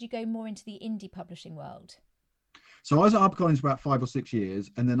then did you go more into the indie publishing world? So I was at HarperCollins for about 5 or 6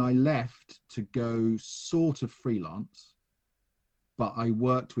 years, and then I left to go sort of freelance, but I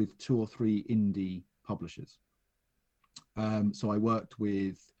worked with 2 or 3 indie publishers. So I worked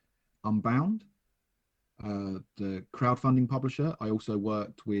with Unbound, the crowdfunding publisher. I also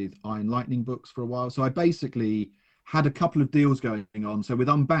worked with Iron Lightning Books for a while. So I basically had a couple of deals going on. So with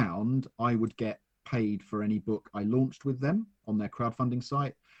Unbound, I would get paid for any book I launched with them on their crowdfunding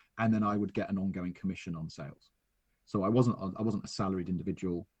site, and then I would get an ongoing commission on sales. So I wasn't a salaried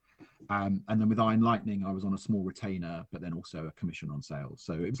individual. And then with Iron Lightning, I was on a small retainer, but then also a commission on sales.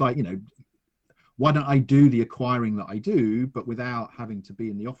 So it was like, you know, why don't I do the acquiring that I do, but without having to be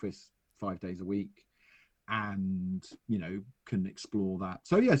in the office 5 days a week, and, you know, can explore that.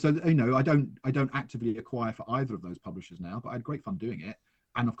 So yeah, so, you know, I don't actively acquire for either of those publishers now, but I had great fun doing it.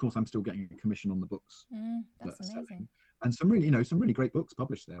 And of course, I'm still getting a commission on the books. That's amazing. And some really great books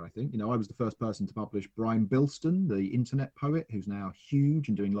published there, I think. You know, I was the first person to publish Brian Bilston, the internet poet, who's now huge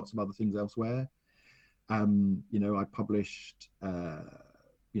and doing lots of other things elsewhere. You know, I published,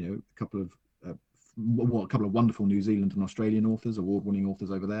 you know, a couple of wonderful New Zealand and Australian authors, award-winning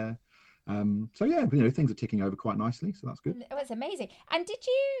authors over there. So yeah, you know, things are ticking over quite nicely, so that's good. Oh, that's amazing. And did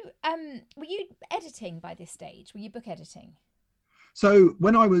you were you editing by this stage? Were you book editing? So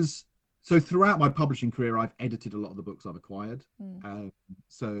throughout my publishing career, I've edited a lot of the books I've acquired.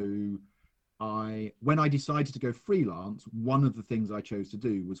 So when I decided to go freelance, one of the things I chose to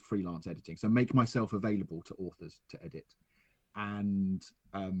do was freelance editing. So make myself available to authors to edit. And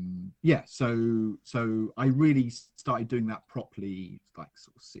so I really started doing that properly like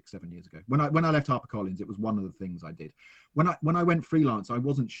sort of 6-7 years ago. When I left HarperCollins, it was one of the things I did. When I went freelance, I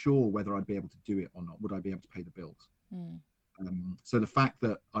wasn't sure whether I'd be able to do it or not. Would I be able to pay the bills? So the fact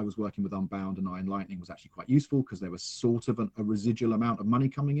that I was working with Unbound and Iron Lightning was actually quite useful, because there was sort of a residual amount of money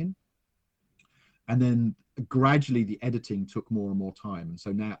coming in. And then gradually the editing took more and more time. And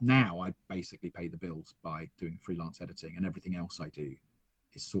so now I basically pay the bills by doing freelance editing, and everything else I do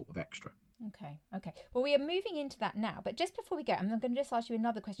is sort of extra. Okay. Well, we are moving into that now, but just before we go, I'm going to just ask you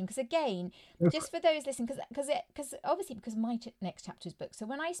another question, because again, just for those listening, because obviously because my next chapter is booked, so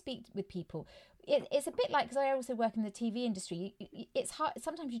when I speak with people, it's a bit like, because I also work in the TV industry, it's hard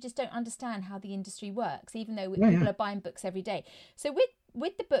sometimes, you just don't understand how the industry works, even though people are buying books every day. So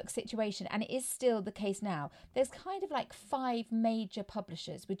with the book situation, and it is still the case now, there's kind of like 5 major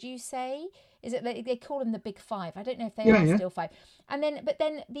publishers, would you say? Is it, they call them the big 5? I don't know if they are still 5. And then, but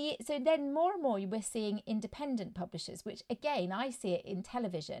then then more and more we're seeing independent publishers, which again, I see it in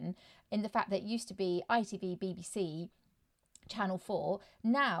television, in the fact that it used to be ITV, BBC, Channel 4.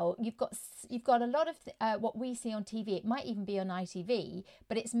 Now you've got a lot of what we see on TV. It might even be on ITV,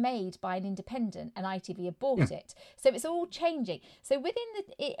 but it's made by an independent, and ITV have bought it. So it's all changing. So within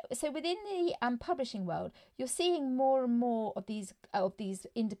the publishing world, you're seeing more and more of these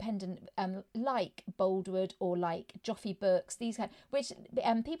independent, like Boldwood or like Joffy Books, these kind, which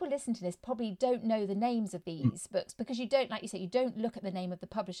people listen to this probably don't know the names of these books, because you don't, like you say, you don't look at the name of the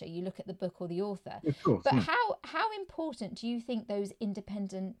publisher, you look at the book or the author. Of course, but how important do you think those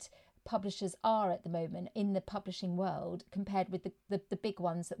independent publishers are at the moment in the publishing world, compared with the big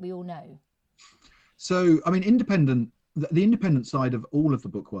ones that we all know? So, I mean, the independent side of all of the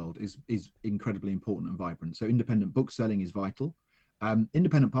book world is incredibly important and vibrant. So independent book selling is vital.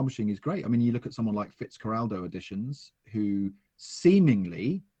 Independent publishing is great. I mean, you look at someone like Fitzcarraldo Editions, who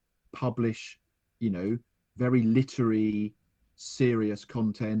seemingly publish, very literary, serious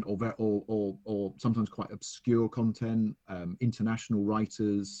content, or sometimes quite obscure content, international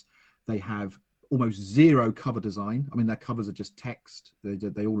writers. They have almost zero cover design. I mean, their covers are just text.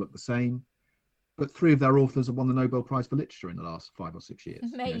 They all look the same. But 3 of their authors have won the Nobel Prize for Literature in the last 5 or 6 years.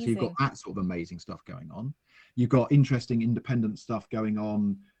 Amazing. So you've got that sort of amazing stuff going on. You've got interesting independent stuff going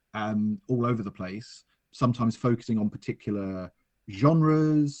on all over the place, sometimes focusing on particular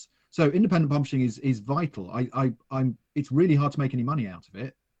genres. So independent publishing is vital. It's really hard to make any money out of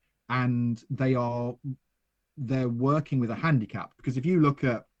it, and they're working with a handicap, because if you look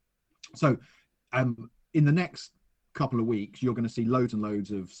at, in the next couple of weeks, you're going to see loads and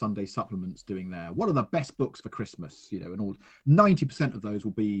loads of Sunday supplements doing what are the best books for Christmas, and all 90% of those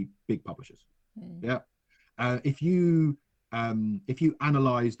will be big publishers. If you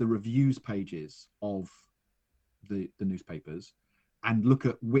analyze the reviews pages of the newspapers and look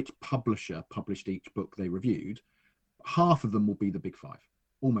at which publisher published each book they reviewed, half of them will be the big 5,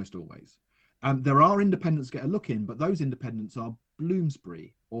 almost always. There are independents get a look in, but those independents are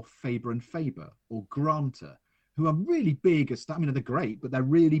Bloomsbury or Faber and Faber or Granta, who are really big. I mean, they're great, but they're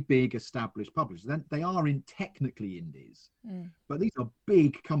really big established publishers. They are technically indies, but these are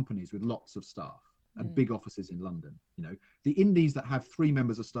big companies with lots of staff and big offices in London. The indies that have 3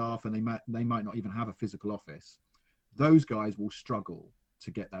 members of staff and they might not even have a physical office, those guys will struggle to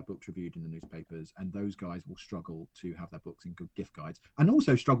get their books reviewed in the newspapers, and those guys will struggle to have their books in good gift guides, and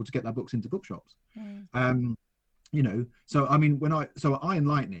also struggle to get their books into bookshops. So I mean, at Iron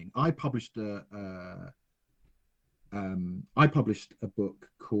Lightning, I published a book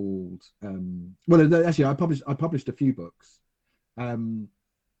called I published a few books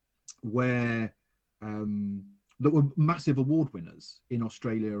where that were massive award winners in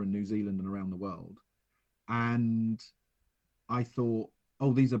Australia and New Zealand and around the world. And I thought,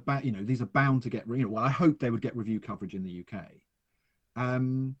 these are bound to get, I hope they would get review coverage in the UK.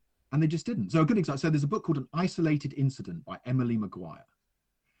 And they just didn't. So a good example, so there's a book called An Isolated Incident by Emily Maguire.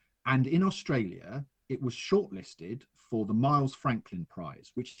 And in Australia, it was shortlisted for the Miles Franklin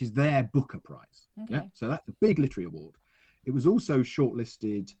Prize, which is their Booker Prize. Okay. Yeah, so that's a big literary award. It was also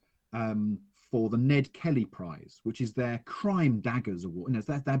shortlisted for the Ned Kelly Prize, which is their Crime Daggers Award. And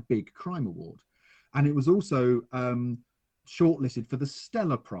that's their big crime award. And it was also shortlisted for the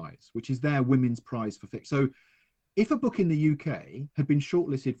Stella Prize, which is their women's prize for fiction. So if a book in the UK had been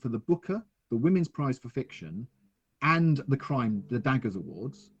shortlisted for the Booker, the Women's Prize for Fiction, and the Daggers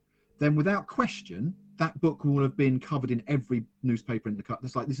Awards, then without question, that book will have been covered in every newspaper in the country.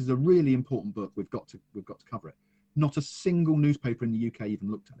 It's like, this is a really important book. We've got to cover it. Not a single newspaper in the UK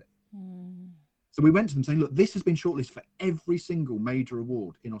even looked at it. So we went to them saying, look, this has been shortlisted for every single major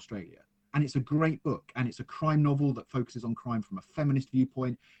award in Australia. And it's a great book, and it's a crime novel that focuses on crime from a feminist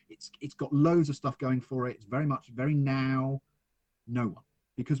viewpoint. It's got loads of stuff going for it. It's very now. No one,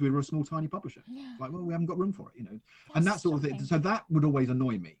 because we were a small, tiny publisher. Yeah. Like, well, we haven't got room for it, and that sort of thing. So that would always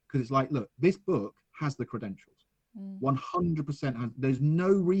annoy me, because it's like, look, this book has the credentials. 100%. There's no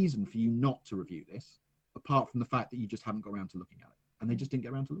reason for you not to review this, apart from the fact that you just haven't got around to looking at it, and they just didn't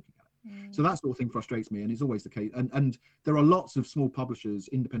get around to looking at it. So that sort of thing frustrates me, and it's always the case. And there are lots of small publishers,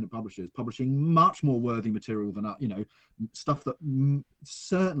 independent publishers, publishing much more worthy material than stuff that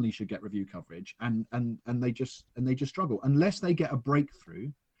certainly should get review coverage, and they just struggle unless they get a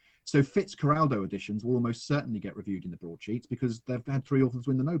breakthrough. So Fitzcarraldo editions will almost certainly get reviewed in the broadsheets because they've had 3 authors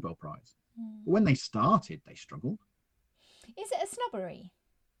win the Nobel Prize. But when they started, they struggled. Is it a snobbery?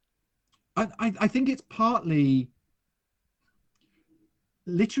 I think it's partly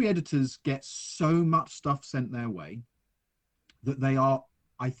literary editors get so much stuff sent their way that they are,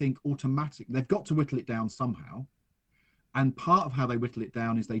 I think, automatic. They've got to whittle it down somehow. And part of how they whittle it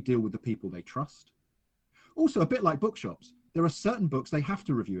down is they deal with the people they trust. Also, a bit like bookshops, there are certain books they have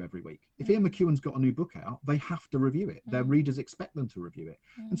to review every week. If Ian McEwan's got a new book out, they have to review it. Their readers expect them to review it.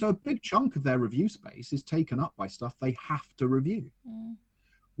 And so a big chunk of their review space is taken up by stuff they have to review.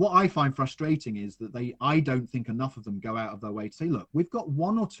 What I find frustrating is that I don't think enough of them go out of their way to say, look, we've got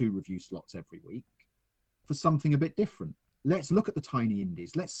 1 or 2 review slots every week for something a bit different. Let's look at the tiny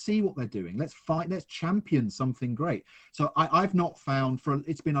indies. Let's see what they're doing. Let's champion something great. So I've not found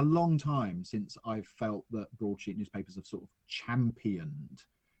it's been a long time since I've felt that broadsheet newspapers have sort of championed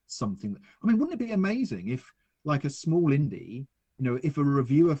something. Wouldn't it be amazing if, like a small indie, if a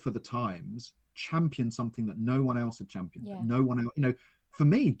reviewer for the Times championed something that no one else had championed, that no one else, for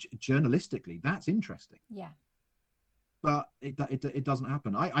me, journalistically, that's interesting. Yeah. But it doesn't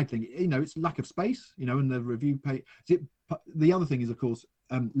happen. I think, it's lack of space, and the review page. The other thing is, of course,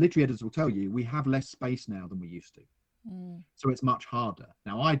 literary editors will tell you we have less space now than we used to. So it's much harder.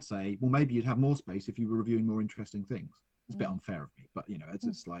 Now, I'd say, well, maybe you'd have more space if you were reviewing more interesting things. It's a bit unfair of me, but,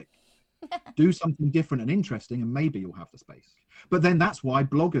 it's like, do something different and interesting, and maybe you'll have the space. But then that's why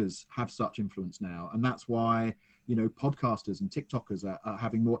bloggers have such influence now. And that's why, podcasters and TikTokers are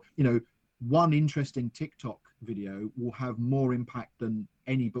having more, one interesting TikTok video will have more impact than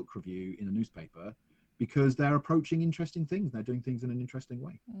any book review in a newspaper because they're approaching interesting things. They're doing things in an interesting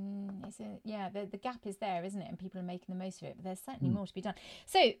way. The gap is there, isn't it? And people are making the most of it, but there's certainly more to be done.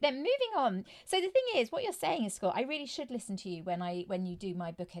 So then moving on. So the thing is, what you're saying is, Scott, I really should listen to you when you do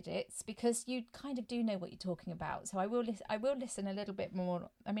my book edits, because you kind of do know what you're talking about. So I will listen a little bit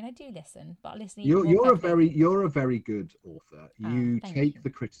more. I do listen, but I'll listen even more. You're a very good author. You take the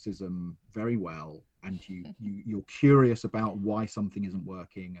criticism very well, and you're curious about why something isn't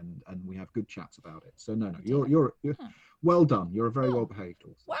working, and we have good chats about it. So no, you're well done. You're a very well behaved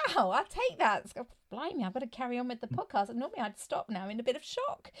author. Wow, I'll take that. Blimey, I've got to carry on with the podcast. Normally I'd stop now in a bit of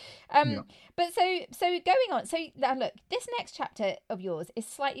shock. But so going on. So now look, this next chapter of yours is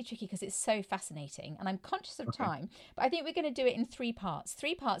slightly tricky because it's so fascinating, and I'm conscious of time, but I think we're going to do it in 3 parts.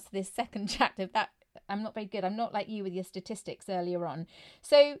 3 parts to this second chapter. That I'm not very good. I'm not like you with your statistics earlier on.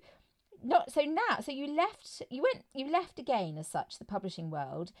 So you left again as such the publishing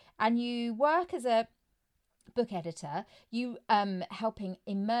world, and you work as a book editor. You helping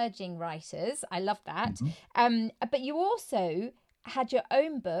emerging writers. I love that. But you also had your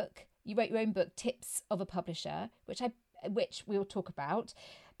own book. You wrote your own book, Tips of a Publisher, which we'll talk about.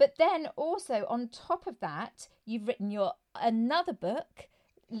 But then also on top of that, you've written another book,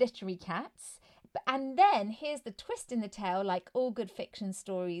 Literary Cats. And then here's the twist in the tale, like all good fiction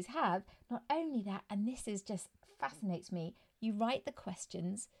stories have. Not only that, and this is just fascinates me, you write the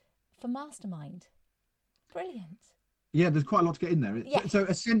questions for Mastermind. Brilliant. Yeah, there's quite a lot to get in there. Yeah. So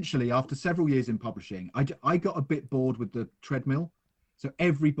essentially, after several years in publishing, I got a bit bored with the treadmill. So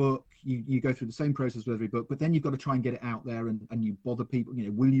every book, you go through the same process with every book, but then you've got to try and get it out there, and you bother people,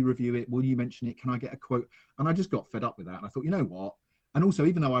 will you review it? Will you mention it? Can I get a quote? And I just got fed up with that. And I thought, you know what? And also,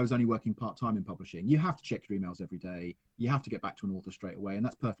 even though I was only working part-time in publishing, you have to check your emails every day. You have to get back to an author straight away. And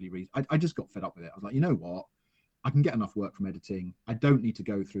that's perfectly reasonable. I just got fed up with it. I was like, you know what? I can get enough work from editing. I don't need to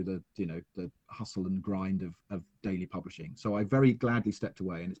go through the hustle and grind of daily publishing. So I very gladly stepped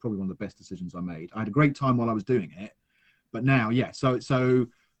away, and it's probably one of the best decisions I made. I had a great time while I was doing it, but now, so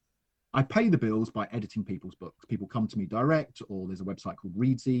I pay the bills by editing people's books. People come to me direct, or there's a website called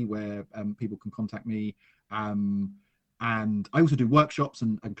Readsy where people can contact me. And I also do workshops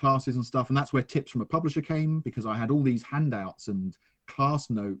and classes and stuff. And that's where Tips from a Publisher came, because I had all these handouts and class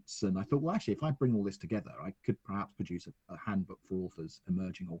notes. And I thought, well, actually, if I bring all this together, I could perhaps produce a handbook for authors,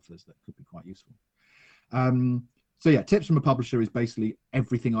 emerging authors, that could be quite useful. Tips from a Publisher is basically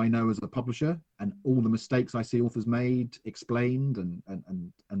everything I know as a publisher and all the mistakes I see authors made explained and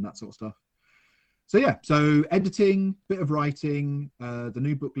that sort of stuff. So editing, bit of writing, the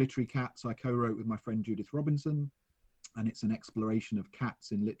new book, Literary Cats, I co-wrote with my friend Judith Robinson. And it's an exploration of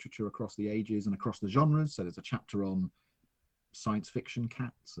cats in literature across the ages and across the genres. So there's a chapter on science fiction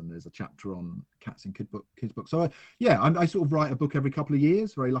cats, and there's a chapter on cats in kids books. So I sort of write a book every couple of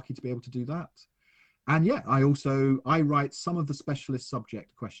years. Very lucky to be able to do that. And I write some of the specialist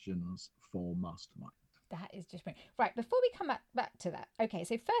subject questions for Mastermind. That is just brilliant. Right, before we come back to that, okay,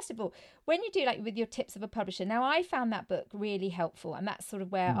 so first of all, when you do like with your tips of a publisher, now I found that book really helpful, and that's sort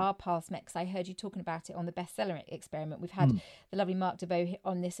of where our paths met, because I heard you talking about it on the bestseller experiment. We've had the lovely Mark DeVoe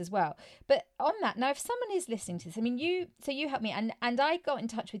on this as well. But on that, now if someone is listening to this, I mean, you helped me, and I got in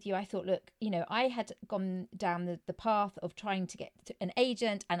touch with you. I thought, look, I had gone down the path of trying to get to an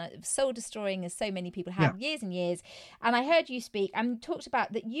agent, and soul destroying, as so many people have, years and years. And I heard you speak and talked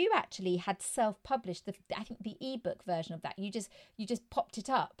about that you actually had self-published I think the ebook version of that. You just popped it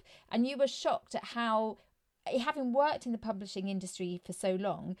up, and you were shocked at how, having worked in the publishing industry for so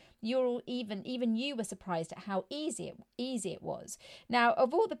long, even you were surprised at how easy it was. Now,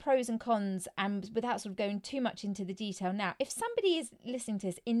 of all the pros and cons, and without sort of going too much into the detail now, if somebody is listening to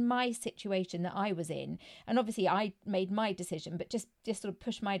this in my situation that I was in, and obviously I made my decision, but just sort of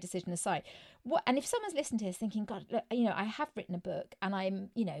push my decision aside, and if someone's listening to this thinking, God, look, I have written a book and I'm,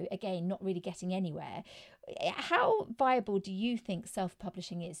 again, not really getting anywhere, how viable do you think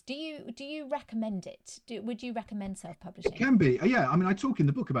self-publishing is? Do you recommend it? Would you recommend self-publishing? It can be, yeah. I mean, I talk in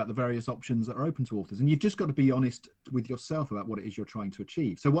the book about the various options that are open to authors, and you've just got to be honest with yourself about what it is you're trying to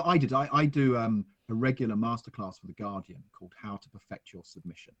achieve. So what I did, I do a regular masterclass for The Guardian called How to Perfect Your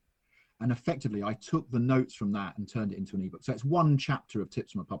Submission. And effectively, I took the notes from that and turned it into an ebook. So it's one chapter of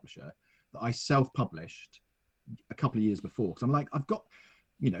tips from a publisher that I self-published a couple of years before. Because I'm like, I've got,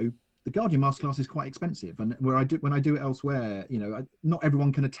 the Guardian masterclass is quite expensive, and when I do it elsewhere, not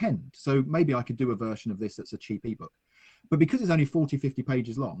everyone can attend. So maybe I could do a version of this that's a cheap ebook. But because it's only 40, 50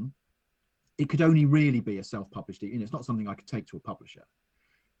 pages long, it could only really be a self-published, it's not something I could take to a publisher.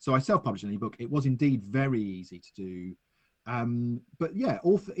 So I self-published an ebook. It was indeed very easy to do. But yeah,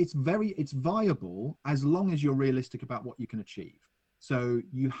 it's viable as long as you're realistic about what you can achieve. So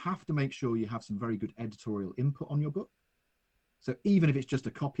you have to make sure you have some very good editorial input on your book. So even if it's just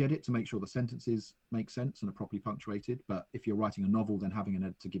a copy edit, to make sure the sentences make sense and are properly punctuated. But if you're writing a novel, then having an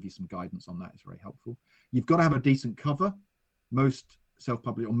editor to give you some guidance on that is very helpful. You've got to have a decent cover.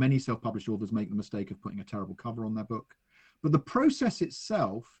 Many self-published authors make the mistake of putting a terrible cover on their book. But the process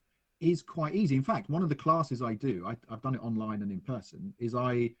itself is quite easy. In fact, one of the classes I do, I've done it online and in person, is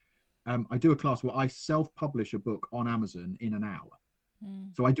I do a class where I self-publish a book on Amazon in an hour.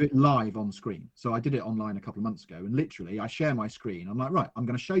 So I do it live on screen. So I did it online a couple of months ago, and literally I share my screen. I'm like, right, I'm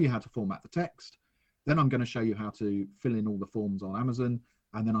going to show you how to format the text. Then I'm going to show you how to fill in all the forms on Amazon.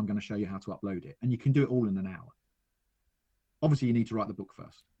 And then I'm going to show you how to upload it. And you can do it all in an hour. Obviously, you need to write the book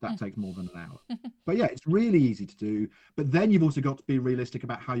first. That takes more than an hour. But yeah, it's really easy to do. But then you've also got to be realistic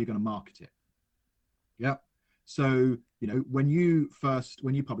about how you're going to market it. Yeah. So, when you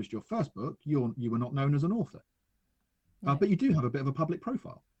published your first book, you were not known as an author. But you do have a bit of a public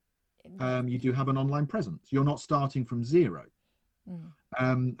profile. You do have an online presence. You're not starting from zero.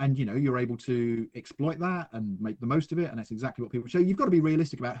 And you're able to exploit that and make the most of it. And that's exactly what people say. You've got to be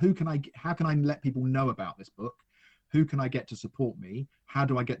realistic about how can I let people know about this book? Who can I get to support me? How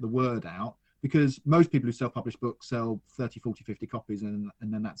do I get the word out? Because most people who self-publish books sell 30, 40, 50 copies and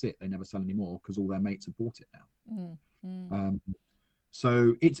then that's it. They never sell anymore because all their mates have bought it now.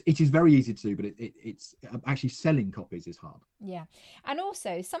 So it is very easy to do, but it's actually selling copies is hard. Yeah. And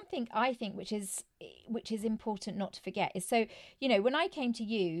also something I think which is important not to forget is, so, when I came to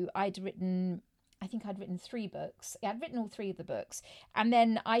you, I'd written 3 books. I'd written all 3 of the books. And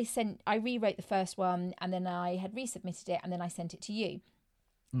then I rewrote the first one, and then I had resubmitted it, and then I sent it to you.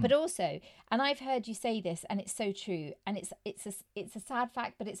 But also, and I've heard you say this, and it's so true, and it's a sad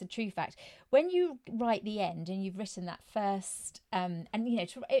fact, but it's a true fact. When you write the end and you've written that first, how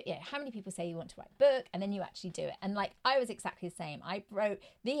many people say you want to write a book, and then you actually do it? And like, I was exactly the same. I wrote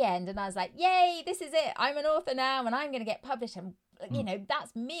the end, and I was like, yay, this is it. I'm an author now, and I'm going to get published. And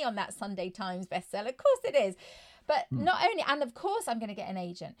that's me on that Sunday Times bestseller. Of course it is. But not only, and of course I'm going to get an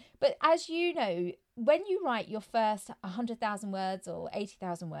agent, but as you know, when you write your first 100,000 words or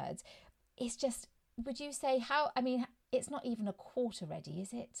 80,000 words, it's just, would you say it's not even a quarter ready,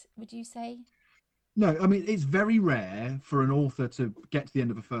 is it? Would you say? No, I mean, it's very rare for an author to get to the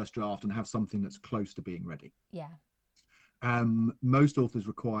end of a first draft and have something that's close to being ready. Yeah. Most authors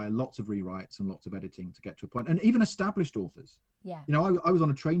require lots of rewrites and lots of editing to get to a point, and even established authors. Yeah. I was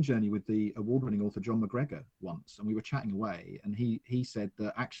on a train journey with the award-winning author John McGregor once, and we were chatting away, and he said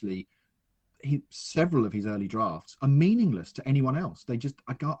that actually several of his early drafts are meaningless to anyone else. I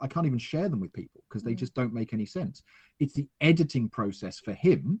can't even share them with people because they just don't make any sense. It's the editing process for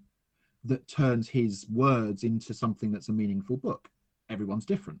him that turns his words into something that's a meaningful book. Everyone's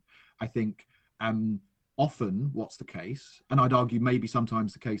different. I think often what's the case, and I'd argue maybe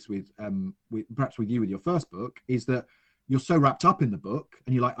sometimes the case with perhaps with you with your first book, is that you're so wrapped up in the book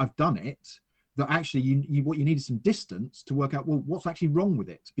and you're like, I've done it, that actually you what you need is some distance to work out, well, what's actually wrong with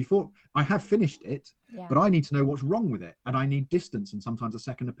it before I have finished it. But I need to know what's wrong with it, and I need distance and sometimes a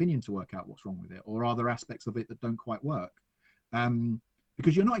second opinion to work out what's wrong with it, or are there aspects of it that don't quite work,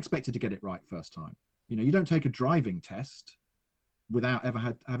 because you're not expected to get it right first time. You don't take a driving test without ever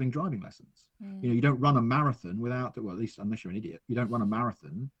having driving lessons. You don't run a marathon without, well, at least unless you're an idiot, you don't run a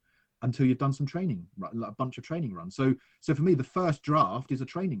marathon until you've done some training, a bunch of training runs. So for me, the first draft is a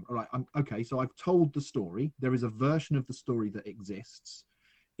training. All right, okay, so I've told the story. There is a version of the story that exists.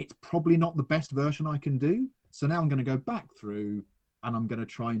 It's probably not the best version I can do. So now I'm going to go back through and I'm going to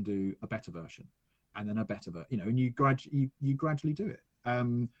try and do a better version, and then a better version, and you gradually do it.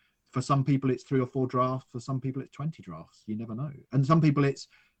 For some people it's 3 or 4 drafts. For some people it's 20 drafts. You never know. And some people it's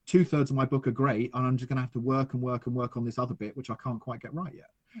 2/3 of my book are great, and I'm just going to have to work on this other bit, which I can't quite get right yet.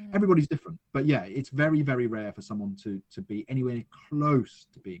 Everybody's different, but yeah, it's very, very rare for someone to be anywhere close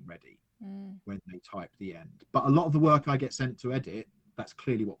to being ready when they type the end. But a lot of the work I get sent to edit, that's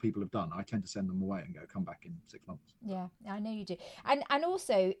clearly what people have done. I tend to send them away and go, come back in 6 months. Yeah, I know you do. And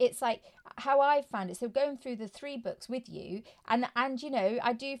also it's like how I found it. So going through the 3 books with you, and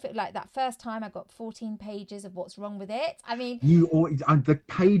I do feel like that first time I got 14 pages of what's wrong with it. I mean, you always, the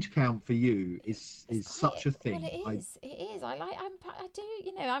page count for you is such a thing. Well, it is.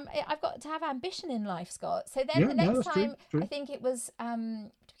 I've got to have ambition in life, Scott. So then the next time, true. I think it was to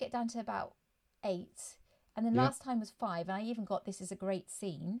get down to about 8. And then last time was 5, and I even got this is a great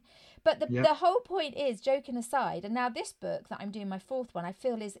scene. But the whole point is, joking aside, and now this book that I'm doing, my 4th one, I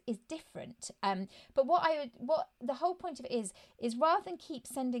feel is different. But what the whole point of it is rather than keep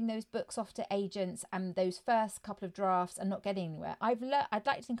sending those books off to agents and those first couple of drafts and not getting anywhere, I'd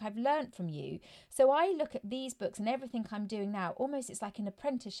like to think I've learnt from you. So I look at these books and everything I'm doing now, almost it's like an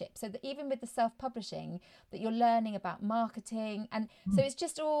apprenticeship. So that even with the self-publishing, that you're learning about marketing, and so it's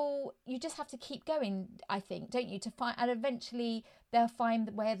just all, you just have to keep going, I think, don't you, to find, and eventually they'll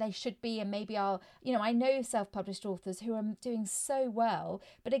find where they should be. And maybe I know self-published authors who are doing so well,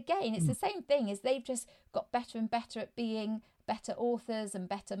 but again, it's the same thing, is they've just got better and better at being better authors and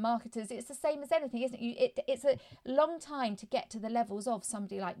better marketers. It's the same as anything, isn't it? It's a long time to get to the levels of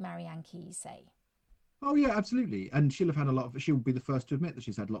somebody like Marianne Keyes, say. Oh yeah, absolutely. And she'll be the first to admit that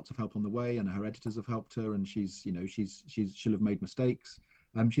she's had lots of help on the way, and her editors have helped her, and she'll have made mistakes.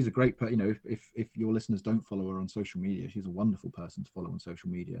 She's a great person. If your listeners don't follow her on social media, she's a wonderful person to follow on social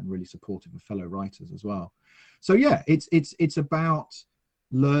media, and really supportive of fellow writers as well. So yeah, it's about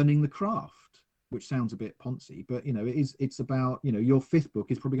learning the craft, which sounds a bit poncy, but it's about, your 5th book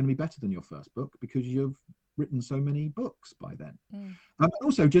is probably going to be better than your 1st book because you've written so many books by then. And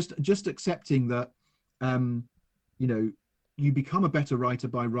also just accepting that you become a better writer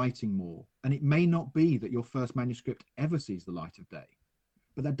by writing more, and it may not be that your first manuscript ever sees the light of day.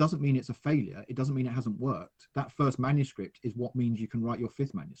 But that doesn't mean it's a failure. It doesn't mean it hasn't worked. That first manuscript is what means you can write your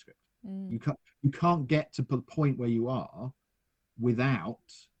 5th manuscript. You can't get to the point where you are without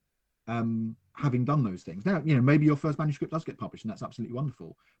having done those things. Now, maybe your first manuscript does get published, and that's absolutely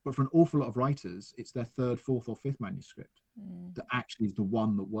wonderful. But for an awful lot of writers, it's their 3rd, 4th, or 5th manuscript that actually is the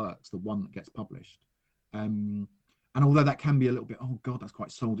one that works, the one that gets published. And although that can be a little bit, oh God, that's quite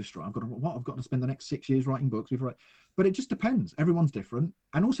soul destroying. I've got to spend the next 6 years writing books before but it just depends. Everyone's different.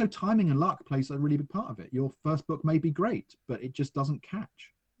 And also timing and luck plays a really big part of it. Your first book may be great, but it just doesn't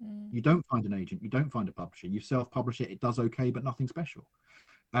catch. You don't find an agent, you don't find a publisher, you self-publish it does okay, but nothing special.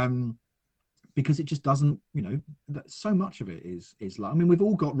 Because it just doesn't, so much of it is like, we've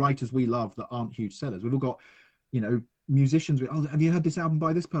all got writers we love that aren't huge sellers. We've all got, musicians, have you heard this album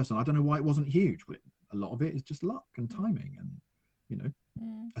by this person? I don't know why it wasn't huge. But a lot of it is just luck and timing, and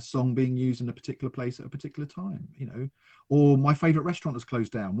a song being used in a particular place at a particular time, or my favorite restaurant has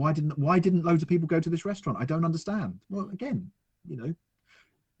closed down. Why didn't loads of people go to this restaurant? I don't understand. Well, again,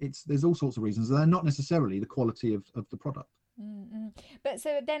 there's all sorts of reasons. They're not necessarily the quality of the product. But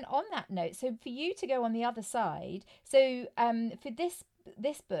so then on that note, so for you to go on the other side, so for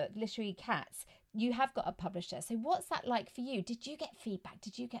this book, Literary Cats, you have got a publisher. So what's that like for you? Did you get feedback?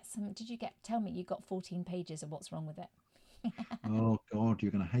 Tell me you got 14 pages of what's wrong with it? Oh God,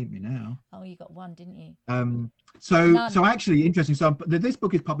 you're going to hate me now. Oh, you got one, didn't you? So actually interesting. So this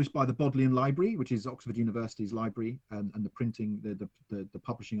book is published by the Bodleian Library, which is Oxford University's library, and the printing, the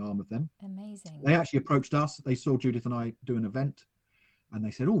publishing arm of them. Amazing. They actually approached us. They saw Judith and I do an event, and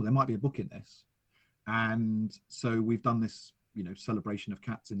they said, oh, there might be a book in this. And so we've done this celebration of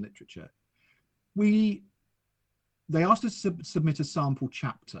cats in literature. They asked us to submit a sample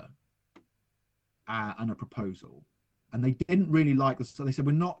chapter and a proposal, and they didn't really like this. So they said,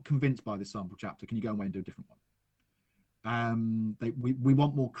 we're not convinced by this sample chapter. Can you go away and do a different one? We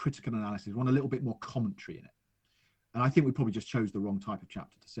want more critical analysis. We want a little bit more commentary in it. And I think we probably just chose the wrong type of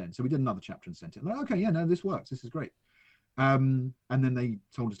chapter to send. So we did another chapter and sent it. Like, okay, yeah, no, this works. This is great. And then they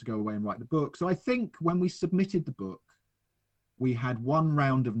told us to go away and write the book. So I think when we submitted the book, we had one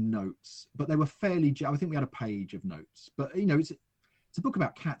round of notes, but they were fairly, I think we had a page of notes. But, it's a book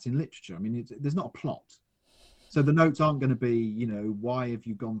about cats in literature. I mean, there's not a plot. So the notes aren't going to be, why have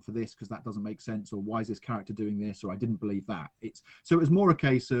you gone for this? Because that doesn't make sense. Or why is this character doing this? Or I didn't believe that. So it was more a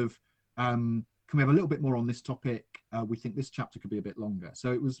case of, can we have a little bit more on this topic? We think this chapter could be a bit longer.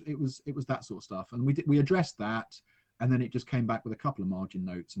 So it was that sort of stuff. And we addressed that. And then it just came back with a couple of margin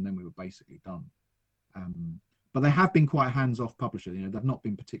notes, and then we were basically done. But they have been quite a hands-off publisher. They've not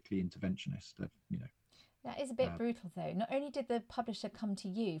been particularly interventionist. That is a bit brutal, though. Not only did the publisher come to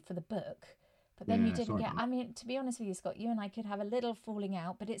you for the book, but then you didn't get. I mean, to be honest with you, Scott, you and I could have a little falling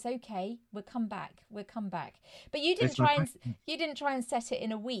out, but it's okay. We'll come back. But you didn't try and set it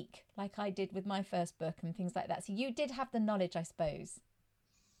in a week like I did with my first book and things like that. So you did have the knowledge, I suppose.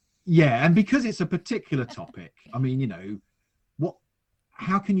 Yeah, and because it's a particular topic, I mean,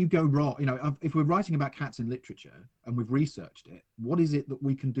 how can you go wrong? If we're writing about cats in literature and we've researched it, what is it that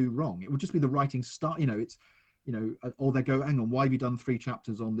we can do wrong? It would just be the writing style, or they go, hang on, why have you done 3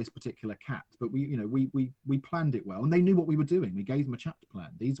 chapters on this particular cat? But we planned it well, and they knew what we were doing. We gave them a chapter plan.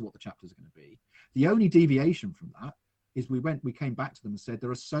 These are what the chapters are going to be. The only deviation from that is we came back to them and said, there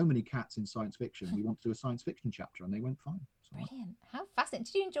are so many cats in science fiction. We want to do a science fiction chapter, and they went, fine. Brilliant. How fascinating.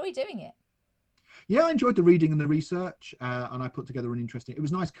 Did you enjoy doing it? Yeah, I enjoyed the reading and the research, and I put together it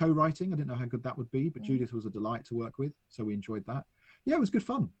was nice co-writing. I didn't know how good that would be, but Judith was a delight to work with, so we enjoyed that. Yeah, it was good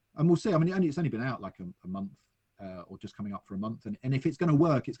fun, and we'll see. I mean, it's only been out like a month, or just coming up for a month, and if it's going to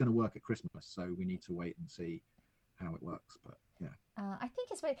work, it's going to work at Christmas, so we need to wait and see how it works. But yeah, I think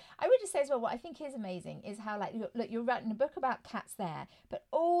it's very, I would just say as well, what I think is amazing is how, like, look, you're writing a book about cats there, but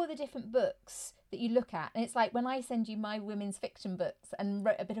all the different books that you look at, and it's like when I send you my women's fiction books and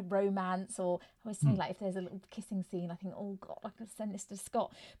wrote a bit of romance, or I always say, like, if there's a little kissing scene, I think, oh God, I could send this to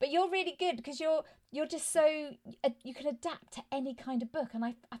Scott. But you're really good because you're just so, you can adapt to any kind of book, and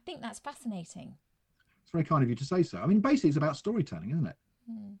I think that's fascinating. It's very kind of you to say so. I mean, basically it's about storytelling, isn't it?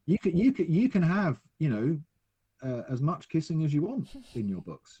 You can have, as much kissing as you want in your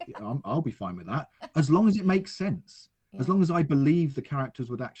books. I'll be fine with that, as long as it makes sense. As long as I believe the characters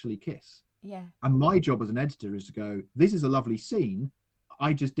would actually kiss. Yeah. And my job as an editor is to go, this is a lovely scene.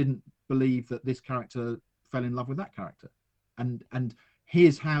 I just didn't believe that this character fell in love with that character. And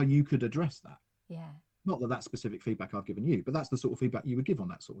here's how you could address that. Yeah. Not that specific feedback I've given you, but that's the sort of feedback you would give on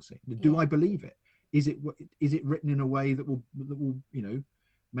that sort of scene. Do I believe it? Is it written in a way that will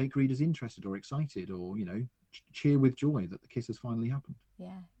make readers interested or excited, or cheer with joy that the kiss has finally happened?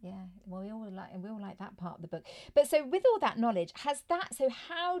 Yeah. Well, we all like that part of the book. But so with all that knowledge,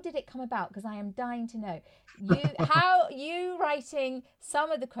 how did it come about? Because I am dying to know how you writing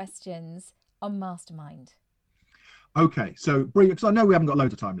some of the questions on Mastermind. Okay, so because I know we haven't got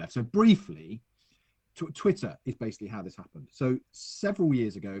loads of time left, so briefly, Twitter is basically how this happened. So several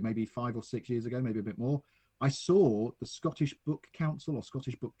years ago, maybe 5 or 6 years ago, maybe a bit more, I saw the Scottish Book Council or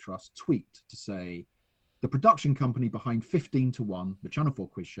Scottish Book Trust tweet to say, the production company behind 15 to 1, the Channel 4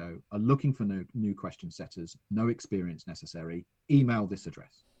 quiz show, are looking for new question setters, no experience necessary. Email this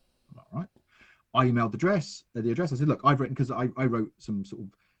address. All right. I emailed the address. I said, look, I've written, because I wrote some sort of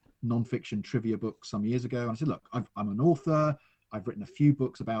non-fiction trivia books some years ago. And I said, look, I'm an author. I've written a few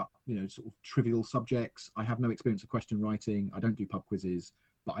books about, sort of trivial subjects. I have no experience of question writing. I don't do pub quizzes,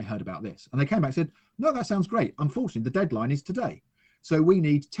 but I heard about this. And they came back and said, no, that sounds great. Unfortunately, the deadline is today. So we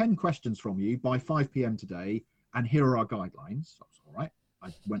need 10 questions from you by 5 p.m. today, and here are our guidelines. So I was all right.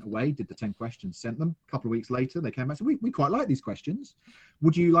 I went away, did the 10 questions, sent them. A couple of weeks later, they came back and said, we quite like these questions.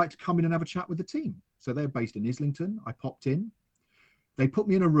 Would you like to come in and have a chat with the team? So they're based in Islington. I popped in. They put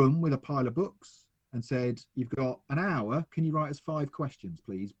me in a room with a pile of books and said, you've got an hour. Can you write us 5 questions,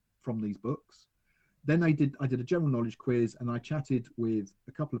 please, from these books? Then I did a general knowledge quiz, and I chatted with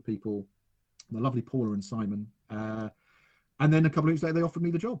a couple of people, the lovely Paula and Simon. And then a couple of weeks later, they offered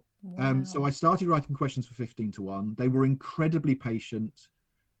me the job. Wow. So I started writing questions for 15 to 1. They were incredibly patient,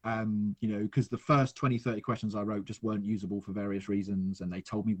 because the first 20, 30 questions I wrote just weren't usable for various reasons. And they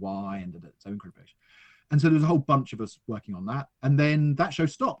told me why, and so incredibly patient. And so there was a whole bunch of us working on that. And then that show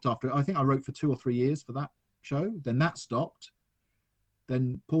stopped after, I think I wrote for 2 or 3 years for that show. Then that stopped.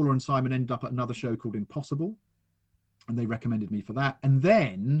 Then Paula and Simon ended up at another show called Impossible. and they recommended me for that. And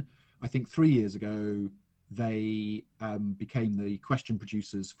then I think 3 years ago, they became the question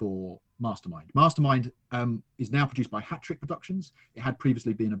producers for Mastermind. Mastermind is now produced by Hat Trick Productions. It had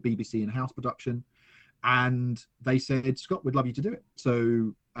previously been a BBC in-house production, and they said, Scott, we'd love you to do it.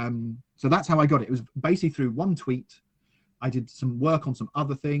 So so that's how I got it. It was basically through one tweet. I did some work on some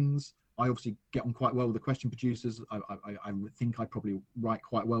other things. I obviously get on quite well with the question producers. I think I probably write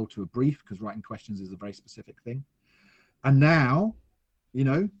quite well to a brief, because writing questions is a very specific thing. And now, you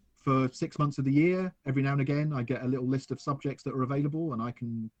know, for 6 months of the year, every now and again, I get a little list of subjects that are available, and I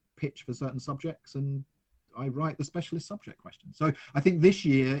can pitch for certain subjects, and I write the specialist subject questions. So I think this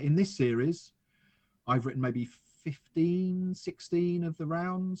year in this series, I've written maybe 15, 16 of the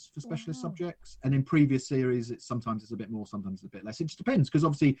rounds for specialist subjects. And in previous series, sometimes it's a bit more, sometimes it's a bit less. It just depends, because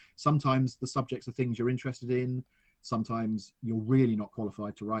obviously sometimes the subjects are things you're interested in. Sometimes you're really not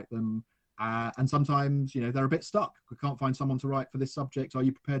qualified to write them. And sometimes, you know, they're a bit stuck. We can't find someone to write for this subject. Are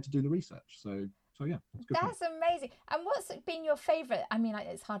you prepared to do the research? So yeah, it's good. That's amazing. And what's been your favourite? I mean,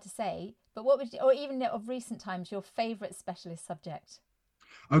 it's hard to say, but what would, or even of recent times, your favourite specialist subject?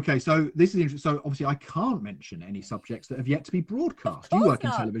 Okay, so this is interesting. So obviously I can't mention any subjects that have yet to be broadcast. You work in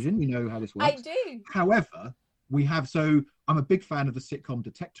television, you know how this works. I do. However, we have, so I'm a big fan of the sitcom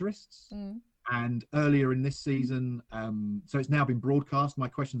Detectorists. And earlier in this season, so it's now been broadcast. My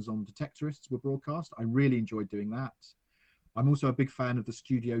questions on Detectorists were broadcast. I really enjoyed doing that. I'm also a big fan of the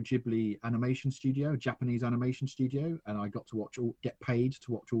Studio Ghibli animation studio, Japanese animation studio, and I got to get paid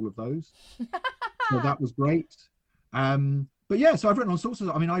to watch all of those. So that was great. But yeah, so I've written all sorts of,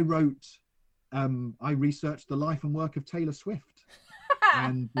 I mean, I researched the life and work of Taylor Swift,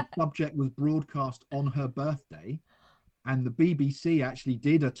 and the subject was broadcast on her birthday. And the BBC actually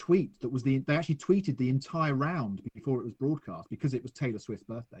did a tweet that was they actually tweeted the entire round before it was broadcast, because it was Taylor Swift's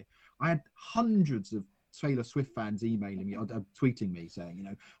birthday. I had hundreds of Taylor Swift fans emailing me or tweeting me saying, you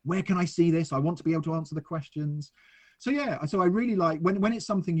know, where can I see this? I want to be able to answer the questions. So yeah, so I really like when it's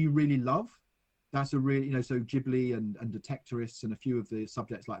something you really love. That's a really, you know, so Ghibli and Detectorists and a few of the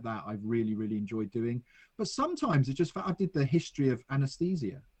subjects like that I've really, really enjoyed doing. But sometimes it's just, I did the history of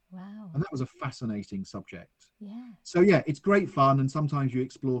anesthesia. Wow. And that was a fascinating subject. Yeah. So yeah, it's great fun. And sometimes you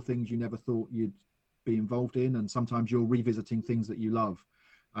explore things you never thought you'd be involved in. And sometimes you're revisiting things that you love.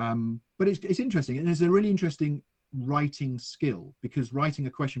 But it's interesting. And it's a really interesting writing skill, because writing a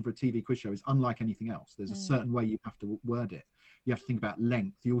question for a TV quiz show is unlike anything else. There's a certain way you have to word it. You have to think about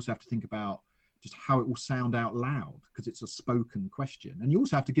length. You also have to think about just how it will sound out loud, because it's a spoken question. And you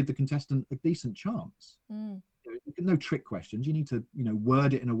also have to give the contestant a decent chance. No trick questions. You need to, you know,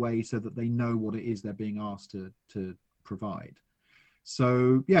 word it in a way so that they know what it is they're being asked to provide.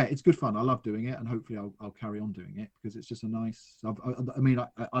 So yeah, it's good fun. I love doing it, and hopefully I'll carry on doing it, because it's just a nice.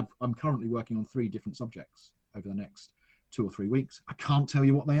 I'm currently working on 3 different subjects over the next 2 or 3 weeks. I can't tell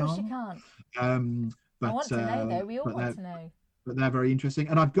you what they are. Of course you can't. But I want to know, though. We all want to know. But they're very interesting,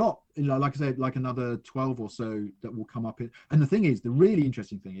 and I've got, you know, like I said, like another 12 or so that will come up in. And the thing is, the really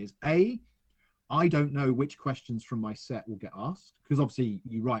interesting thing is, I don't know which questions from my set will get asked, because obviously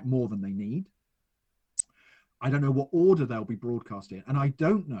you write more than they need. I don't know what order they'll be broadcast in, and I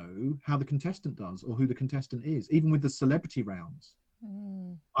don't know how the contestant does or who the contestant is, even with the celebrity rounds.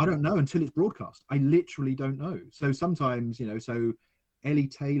 I don't know until it's broadcast. I literally don't know. So sometimes, you know, so Ellie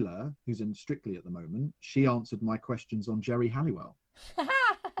Taylor, who's in Strictly at the moment, she answered my questions on Jerry Halliwell.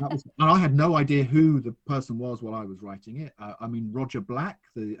 And I had no idea who the person was while I was writing it. I mean, Roger Black,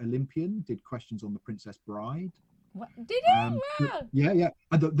 the Olympian, did questions on The Princess Bride. What? Did he? Wow. Yeah.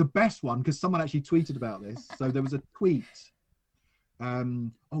 And the best one, because someone actually tweeted about this. So there was a tweet.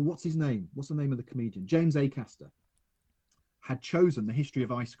 What's his name? What's the name of the comedian? James Acaster had chosen The History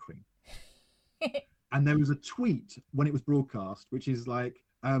of Ice Cream. And there was a tweet when it was broadcast, which is like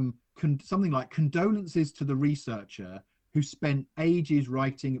something like, condolences to the researcher who spent ages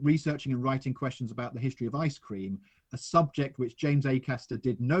researching and writing questions about the history of ice cream, a subject which James Acaster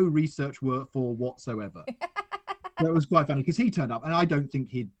did no research work for whatsoever. So it was quite funny, because he turned up, and I don't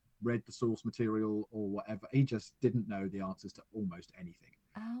think he'd read the source material or whatever. He just didn't know the answers to almost anything.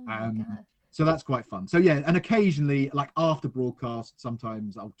 Oh my God. So that's quite fun. So yeah, and occasionally, like after broadcast,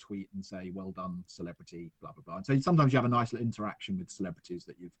 sometimes I'll tweet and say, well done, celebrity, blah, blah, blah. And so sometimes you have a nice little interaction with celebrities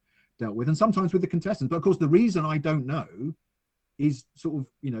that you've dealt with, and sometimes with the contestants. But of course, the reason I don't know is sort of,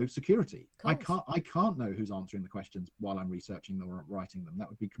 you know, security. I can't know who's answering the questions while I'm researching them or writing them. That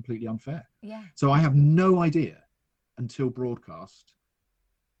would be completely unfair. Yeah. So I have no idea until broadcast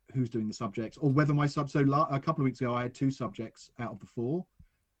who's doing the subjects, or whether my a couple of weeks ago I had 2 subjects out of the 4,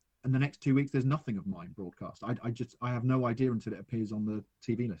 and the next 2 weeks there's nothing of mine broadcast. I have no idea until it appears on the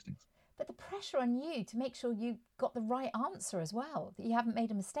TV listings. but the pressure on you to make sure you got the right answer as well, that you haven't made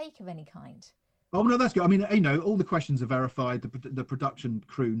a mistake of any kind. Oh no, that's good. I mean, all the questions are verified. The production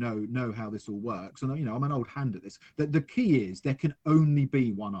crew know how this all works, and I'm an old hand at this. The key is there can only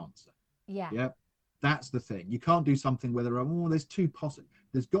be one answer. Yeah, that's the thing. You can't do something where there's two possible.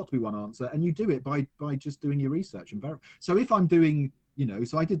 There's got to be one answer, and you do it by just doing your research and verify. So if I'm doing,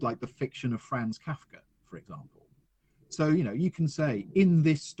 so I did like the fiction of Franz Kafka, for example. So you can say in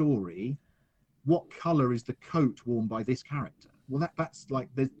this story, what color is the coat worn by this character? Well, that's like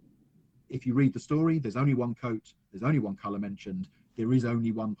if you read the story, there's only one coat, there's only one color mentioned, there is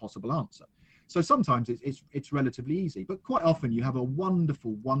only one possible answer. So sometimes it's relatively easy, but quite often you have a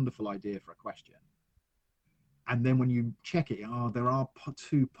wonderful idea for a question, and then when you check it, there are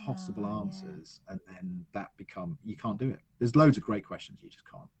two possible answers, and then you can't do it. There's loads of great questions you just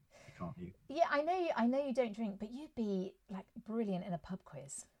can't you? Yeah, I know you don't drink, but you'd be like brilliant in a pub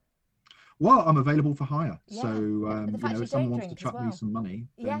quiz. Well, I'm available for hire, yeah. So if someone wants to chuck me some money,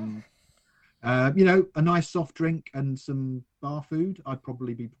 then a nice soft drink and some bar food, I'd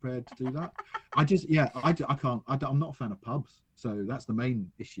probably be prepared to do that. I can't. I'm not a fan of pubs, so that's the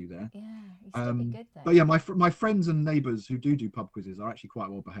main issue there. Yeah, you'd still be good though. But yeah, my friends and neighbours who do pub quizzes are actually quite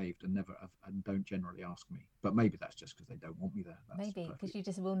well behaved and don't generally ask me. But maybe that's just because they don't want me there. Maybe because you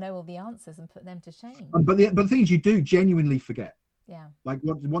just will know all the answers and put them to shame. But the things you do genuinely forget. Yeah. Like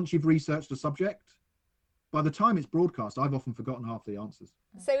once you've researched a subject, by the time it's broadcast, I've often forgotten half the answers.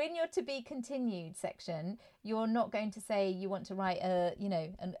 So in your to be continued section, you're not going to say you want to write a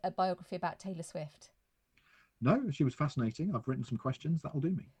biography about Taylor Swift? No, she was fascinating. I've written some questions. That'll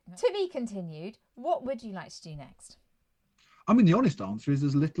do me. To be continued, what would you like to do next? I mean, the honest answer is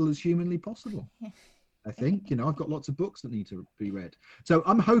as little as humanly possible. I think, I've got lots of books that need to be read. So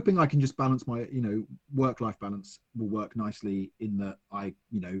I'm hoping I can just balance my, work-life balance will work nicely in that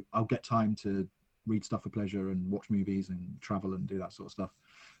I'll get time to read stuff for pleasure and watch movies and travel and do that sort of stuff.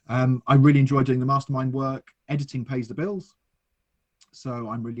 I really enjoy doing the Mastermind work. Editing pays the bills. So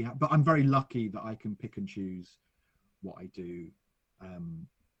I'm really happy, but I'm very lucky that I can pick and choose what I do. I'm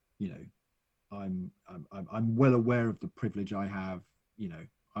well aware of the privilege I have.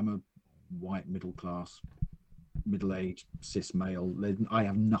 I'm a white middle-aged cis male. I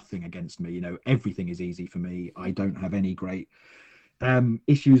have nothing against me. Everything is easy for me. I don't have any great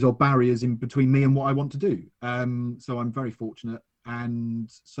issues or barriers in between me and what I want to do. So I'm very fortunate, and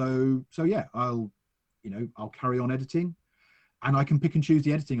so yeah, I'll carry on editing, and I can pick and choose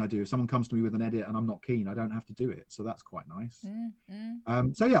the editing I do. If someone comes to me with an edit and I'm not keen, I don't have to do it. So that's quite nice.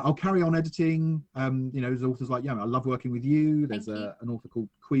 So yeah, I'll carry on editing. There's authors like, I love working with you. There's an author called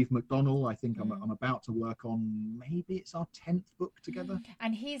Queeve McDonnell. I think I'm about to work on, maybe it's our 10th book together.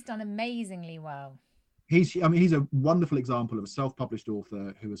 And he's done amazingly well. He's a wonderful example of a self-published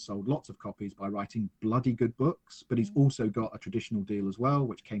author who has sold lots of copies by writing bloody good books, but he's also got a traditional deal as well,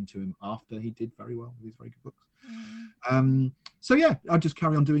 which came to him after he did very well with these very good books. So yeah, I'll just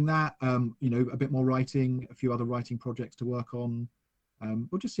carry on doing that. A bit more writing, a few other writing projects to work on.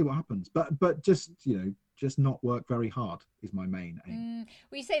 We'll just see what happens. But just not work very hard is my main aim.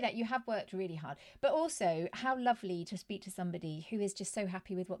 Well, you say that you have worked really hard, but also how lovely to speak to somebody who is just so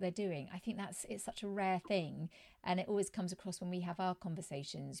happy with what they're doing. I think it's such a rare thing, and it always comes across when we have our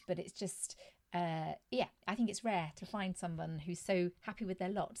conversations, but it's just I think it's rare to find someone who's so happy with their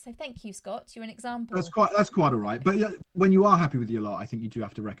lot. So thank you, Scott. You're an example. That's quite all right. But when you are happy with your lot, I think you do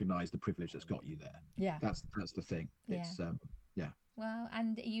have to recognise the privilege that's got you there. Yeah, that's the thing. Yeah. It's Well,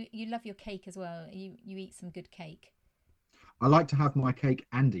 and you love your cake as well. You eat some good cake. I like to have my cake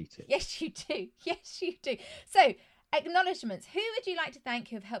and eat it. Yes, you do. Yes, you do. So, acknowledgements. Who would you like to thank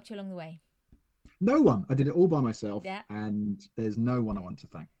who have helped you along the way? No one. I did it all by myself. Yeah. And there's no one I want to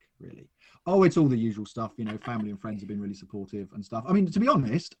thank, really. Oh, it's all the usual stuff. Family and friends have been really supportive and stuff. I mean, to be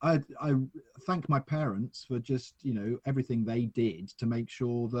honest, I thank my parents for just, everything they did to make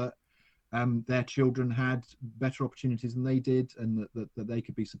sure that their children had better opportunities than they did, and that they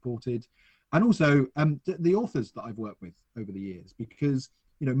could be supported. And also the authors that I've worked with over the years, because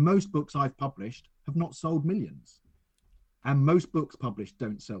most books I've published have not sold millions, and most books published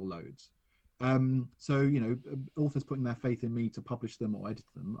don't sell loads. So authors putting their faith in me to publish them or edit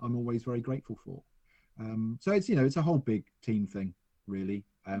them, I'm always very grateful for. So it's a whole big team thing, really.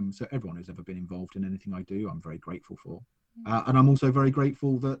 So everyone who's ever been involved in anything I do, I'm very grateful for. And I'm also very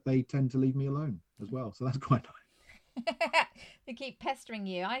grateful that they tend to leave me alone as well. So that's quite nice. They keep pestering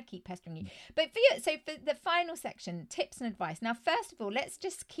you. I keep pestering you. But for you, so for the final section, tips and advice. Now, first of all, let's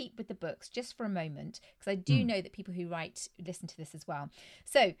just keep with the books just for a moment, because I do know that people who write listen to this as well.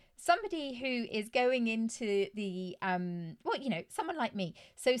 So somebody who is going into the, someone like me.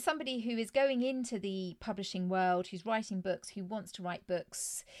 So somebody who is going into the publishing world, who's writing books, who wants to write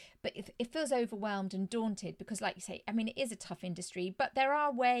books, but it feels overwhelmed and daunted because, like you say, I mean, it is a tough industry, but there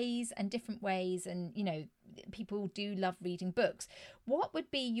are ways and different ways, and, people do love reading books. What would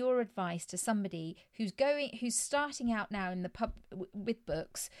be your advice to somebody who's starting out now in the pub with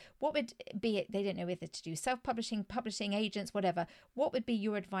books? What would be it? They don't know whether to do self-publishing, publishing agents, whatever. What would be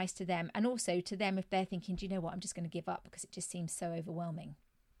your advice to them? And also to them if they're thinking, do you know what, I'm just going to give up because it just seems so overwhelming.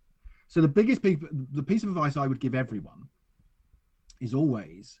 So the piece of advice I would give everyone is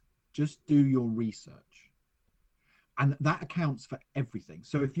always just do your research. And that accounts for everything.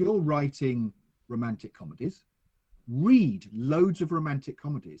 So if you're writing romantic comedies, read loads of romantic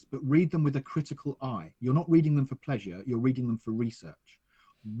comedies, but read them with a critical eye. You're not reading them for pleasure, you're reading them for research.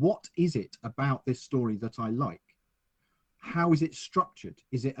 What is it about this story that I like? How is it structured?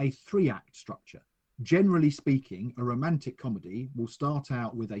 Is it a 3-act structure? Generally speaking, a romantic comedy will start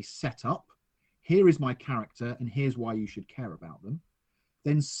out with a setup. Here is my character and here's why you should care about them.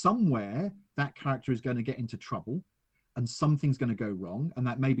 Then somewhere that character is going to get into trouble and something's going to go wrong, and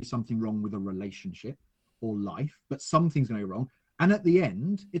that may be something wrong with a relationship or life, but something's going to go wrong. And at the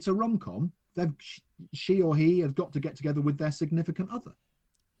end, it's a rom-com. She or he has got to get together with their significant other.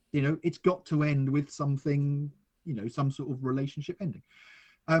 It's got to end with something, some sort of relationship ending.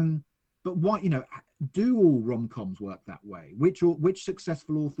 But why, do all rom-coms work that way? Which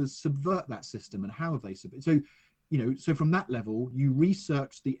successful authors subvert that system, and how have they subvert? So, so from that level, you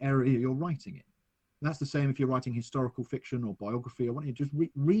research the area you're writing in. That's the same if you're writing historical fiction or biography or what. You just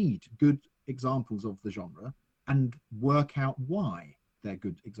read good examples of the genre and work out why they're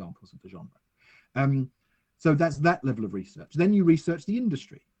good examples of the genre. So that's that level of research. Then you research the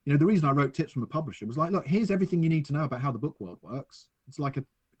industry. The reason I wrote Tips from a Publisher was like, look, here's everything you need to know about how the book world works. It's like a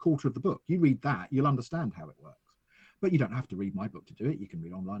quarter of the book. You read that, you'll understand how it works. But you don't have to read my book to do it. You can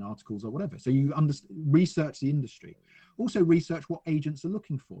read online articles or whatever. So you research the industry. Also research what agents are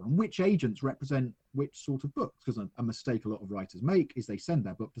looking for and which agents represent which sort of books. Because a mistake a lot of writers make is they send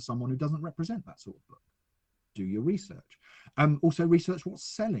their book to someone who doesn't represent that sort of book. Do your research. Also research what's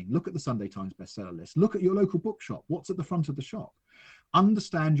selling. Look at the Sunday Times bestseller list. Look at your local bookshop. What's at the front of the shop?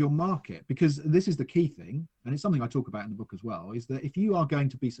 Understand your market, because this is the key thing, and it's something I talk about in the book as well, is that if you are going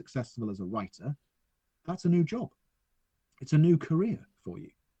to be successful as a writer, that's a new job. It's a new career for you.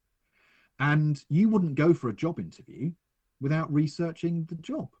 And you wouldn't go for a job interview without researching the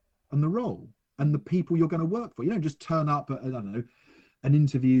job and the role and the people you're going to work for. You don't just turn up at, I don't know, an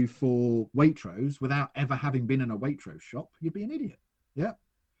interview for Waitrose without ever having been in a Waitrose shop. You'd be an idiot. Yeah.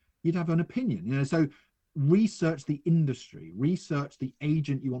 You'd have an opinion, so research the industry, research the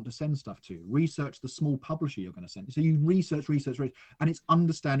agent you want to send stuff to, research the small publisher you're going to send. So you research, and it's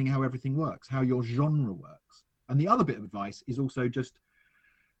understanding how everything works, how your genre works. And the other bit of advice is also just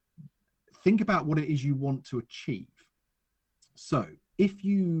think about what it is you want to achieve. So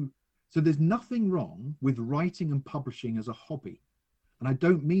there's nothing wrong with writing and publishing as a hobby. And I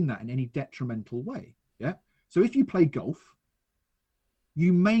don't mean that in any detrimental way. Yeah. So if you play golf,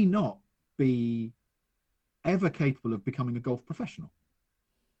 you may not be ever capable of becoming a golf professional,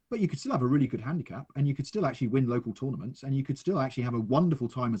 but you could still have a really good handicap, and you could still actually win local tournaments, and you could still actually have a wonderful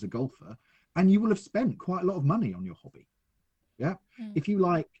time as a golfer, and you will have spent quite a lot of money on your hobby. Yeah. If you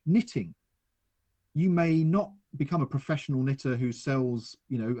like knitting, you may not become a professional knitter who sells,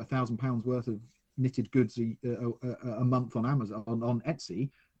 £1,000 worth of knitted goods a month on Amazon, on Etsy,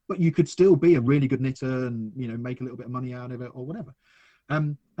 but you could still be a really good knitter and, make a little bit of money out of it or whatever.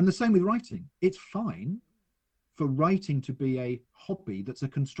 And the same with writing. It's fine for writing to be a hobby that's a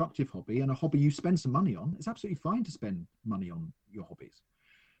constructive hobby and a hobby you spend some money on. It's absolutely fine to spend money on your hobbies,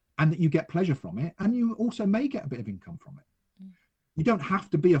 and that you get pleasure from it, and you also may get a bit of income from it. You don't have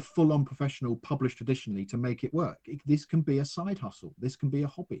to be a full-on professional published traditionally to make it work. This can be a side hustle. This can be a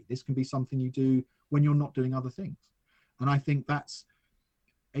hobby. This can be something you do when you're not doing other things. And I think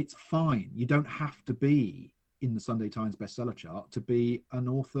it's fine. You don't have to be in the Sunday Times bestseller chart to be an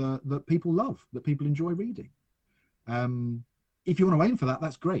author that people love, that people enjoy reading. If you want to aim for that,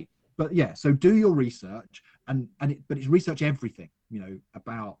 that's great. But yeah, so do your research, but it's research everything,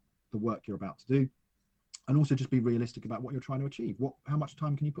 about the work you're about to do. And also just be realistic about what you're trying to achieve. How much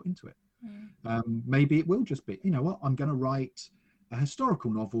time can you put into it? Maybe it will just be, I'm going to write a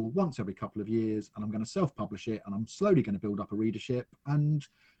historical novel once every couple of years, and I'm going to self-publish it, and I'm slowly going to build up a readership. And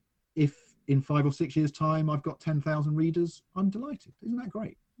if in 5 or 6 years' time, I've got 10,000 readers. I'm delighted. Isn't that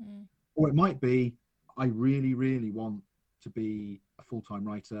great? Or it might be, I really, really want to be a full-time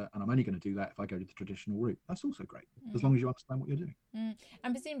writer, and I'm only going to do that if I go to the traditional route. That's also great, as long as you understand what you're doing.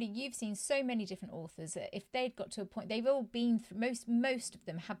 And presumably you've seen so many different authors that if they'd got to a point, they've all been through, most of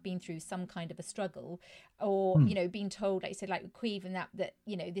them have been through some kind of a struggle, or being told, like you said, like with Queeve and that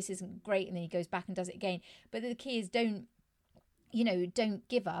this isn't great, and then he goes back and does it again. But the key is don't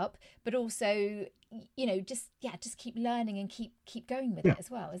give up, but also just keep learning and keep going with it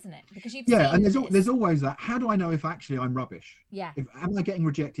as well, isn't it? Because you've and there's always that, how do I know if actually I'm rubbish? Am I getting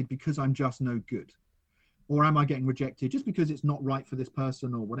rejected because I'm just no good, or am I getting rejected just because it's not right for this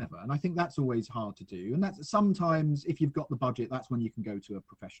person or whatever? And I think that's always hard to do, and that's sometimes, if you've got the budget, that's when you can go to a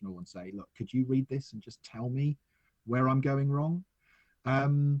professional and say, look, could you read this and just tell me where I'm going wrong?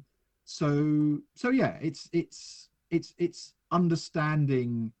 It's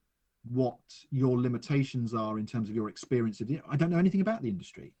understanding what your limitations are in terms of your experience. I don't know anything about the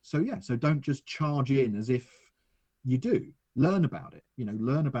industry, so don't just charge in as if you do. Learn about it,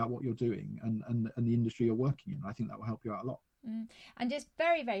 learn about what you're doing and the industry you're working in. I think that will help you out a lot. And just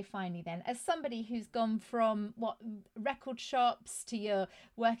very, very finally then, as somebody who's gone from record shops to you're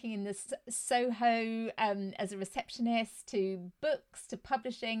working in the Soho as a receptionist, to books, to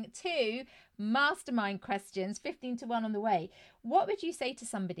publishing, to Mastermind questions, 15 to 1 on the way, what would you say to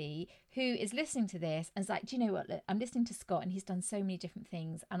somebody who is listening to this and is like, do you know what, look, I'm listening to Scott and he's done so many different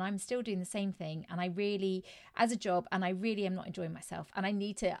things and I'm still doing the same thing, and I really, as a job, and I really am not enjoying myself, and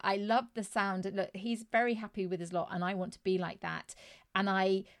I love the sound, look, he's very happy with his lot and I want to be like that, and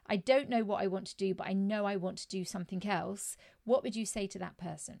I don't know what I want to do, but I know I want to do something else. What would you say to that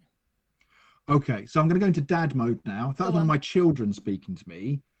person? Okay, so I'm going to go into dad mode now. If that was one of my children speaking to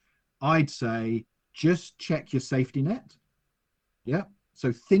me, I'd say just check your safety net.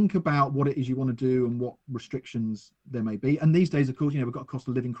 So think about what it is you want to do and what restrictions there may be. And these days, of course, we've got a cost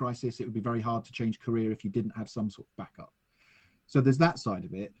of living crisis. It would be very hard to change career if you didn't have some sort of backup. So there's that side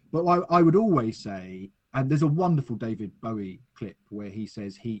of it. But I would always say, and there's a wonderful David Bowie clip where he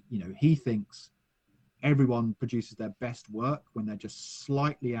says he thinks everyone produces their best work when they're just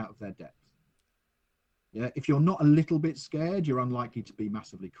slightly out of their depth. If you're not a little bit scared, you're unlikely to be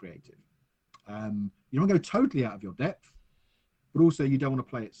massively creative. You don't want to go totally out of your depth, but also you don't want to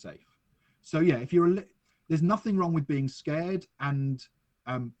play it safe. So if there's nothing wrong with being scared, and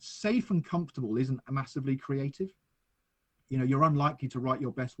safe and comfortable isn't massively creative. You're unlikely to write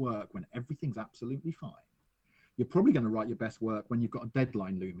your best work when everything's absolutely fine. You're probably going to write your best work when you've got a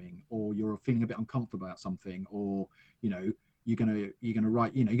deadline looming, or you're feeling a bit uncomfortable about something, or you're gonna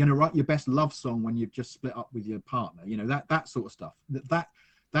write your best love song when you've just split up with your partner. That sort of stuff.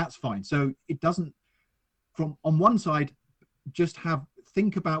 That's fine. So it doesn't. On one side, just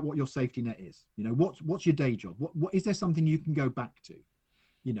think about what your safety net is. What's your day job? What is there something you can go back to?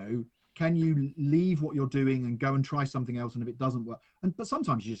 Can you leave what you're doing and go and try something else? And if it doesn't work, but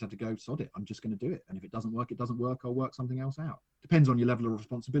sometimes you just have to go, sod it, I'm just going to do it. And if it doesn't work, it doesn't work. I'll work something else out. Depends on your level of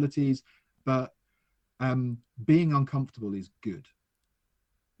responsibilities, but being uncomfortable is good.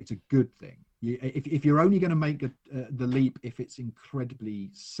 It's a good thing. If you're only going to make the leap if it's incredibly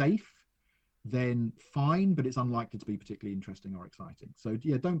safe, then fine, but it's unlikely to be particularly interesting or exciting. So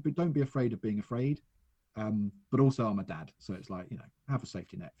don't be afraid of being afraid. But also I'm a dad, so it's like, have a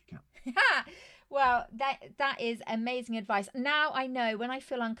safety net if you can. Well, that is amazing advice. Now I know when I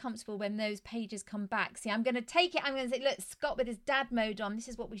feel uncomfortable when those pages come back. See, I'm going to take it. I'm going to say, look, Scott with his dad mode on. This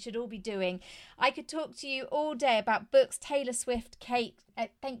is what we should all be doing. I could talk to you all day about books, Taylor Swift, Kate.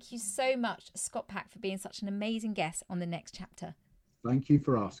 Thank you so much, Scott Pack, for being such an amazing guest on The Next Chapter. Thank you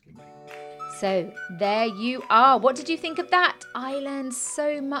for asking me. So there you are. What did you think of that? I learned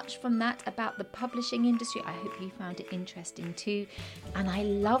so much from that about the publishing industry. I hope you found it interesting too. And I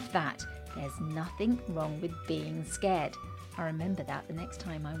love that. There's nothing wrong with being scared. I remember that the next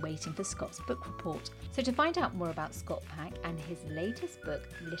time I'm waiting for Scott's book report. So to find out more about Scott Pack and his latest book,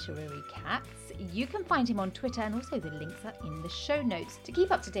 Literary Cats, you can find him on Twitter, and also the links are in the show notes. To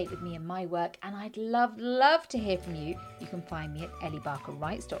keep up to date with me and my work, and I'd love to hear from you, you can find me at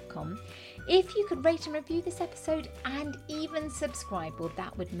elliebarkerwrites.com. If you could rate and review this episode and even subscribe, well,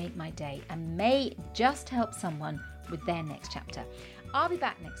 that would make my day and may just help someone with their next chapter. I'll be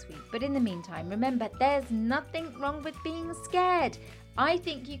back next week, but in the meantime, remember, there's nothing wrong with being scared. I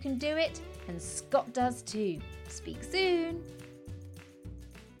think you can do it, and Scott does too. Speak soon.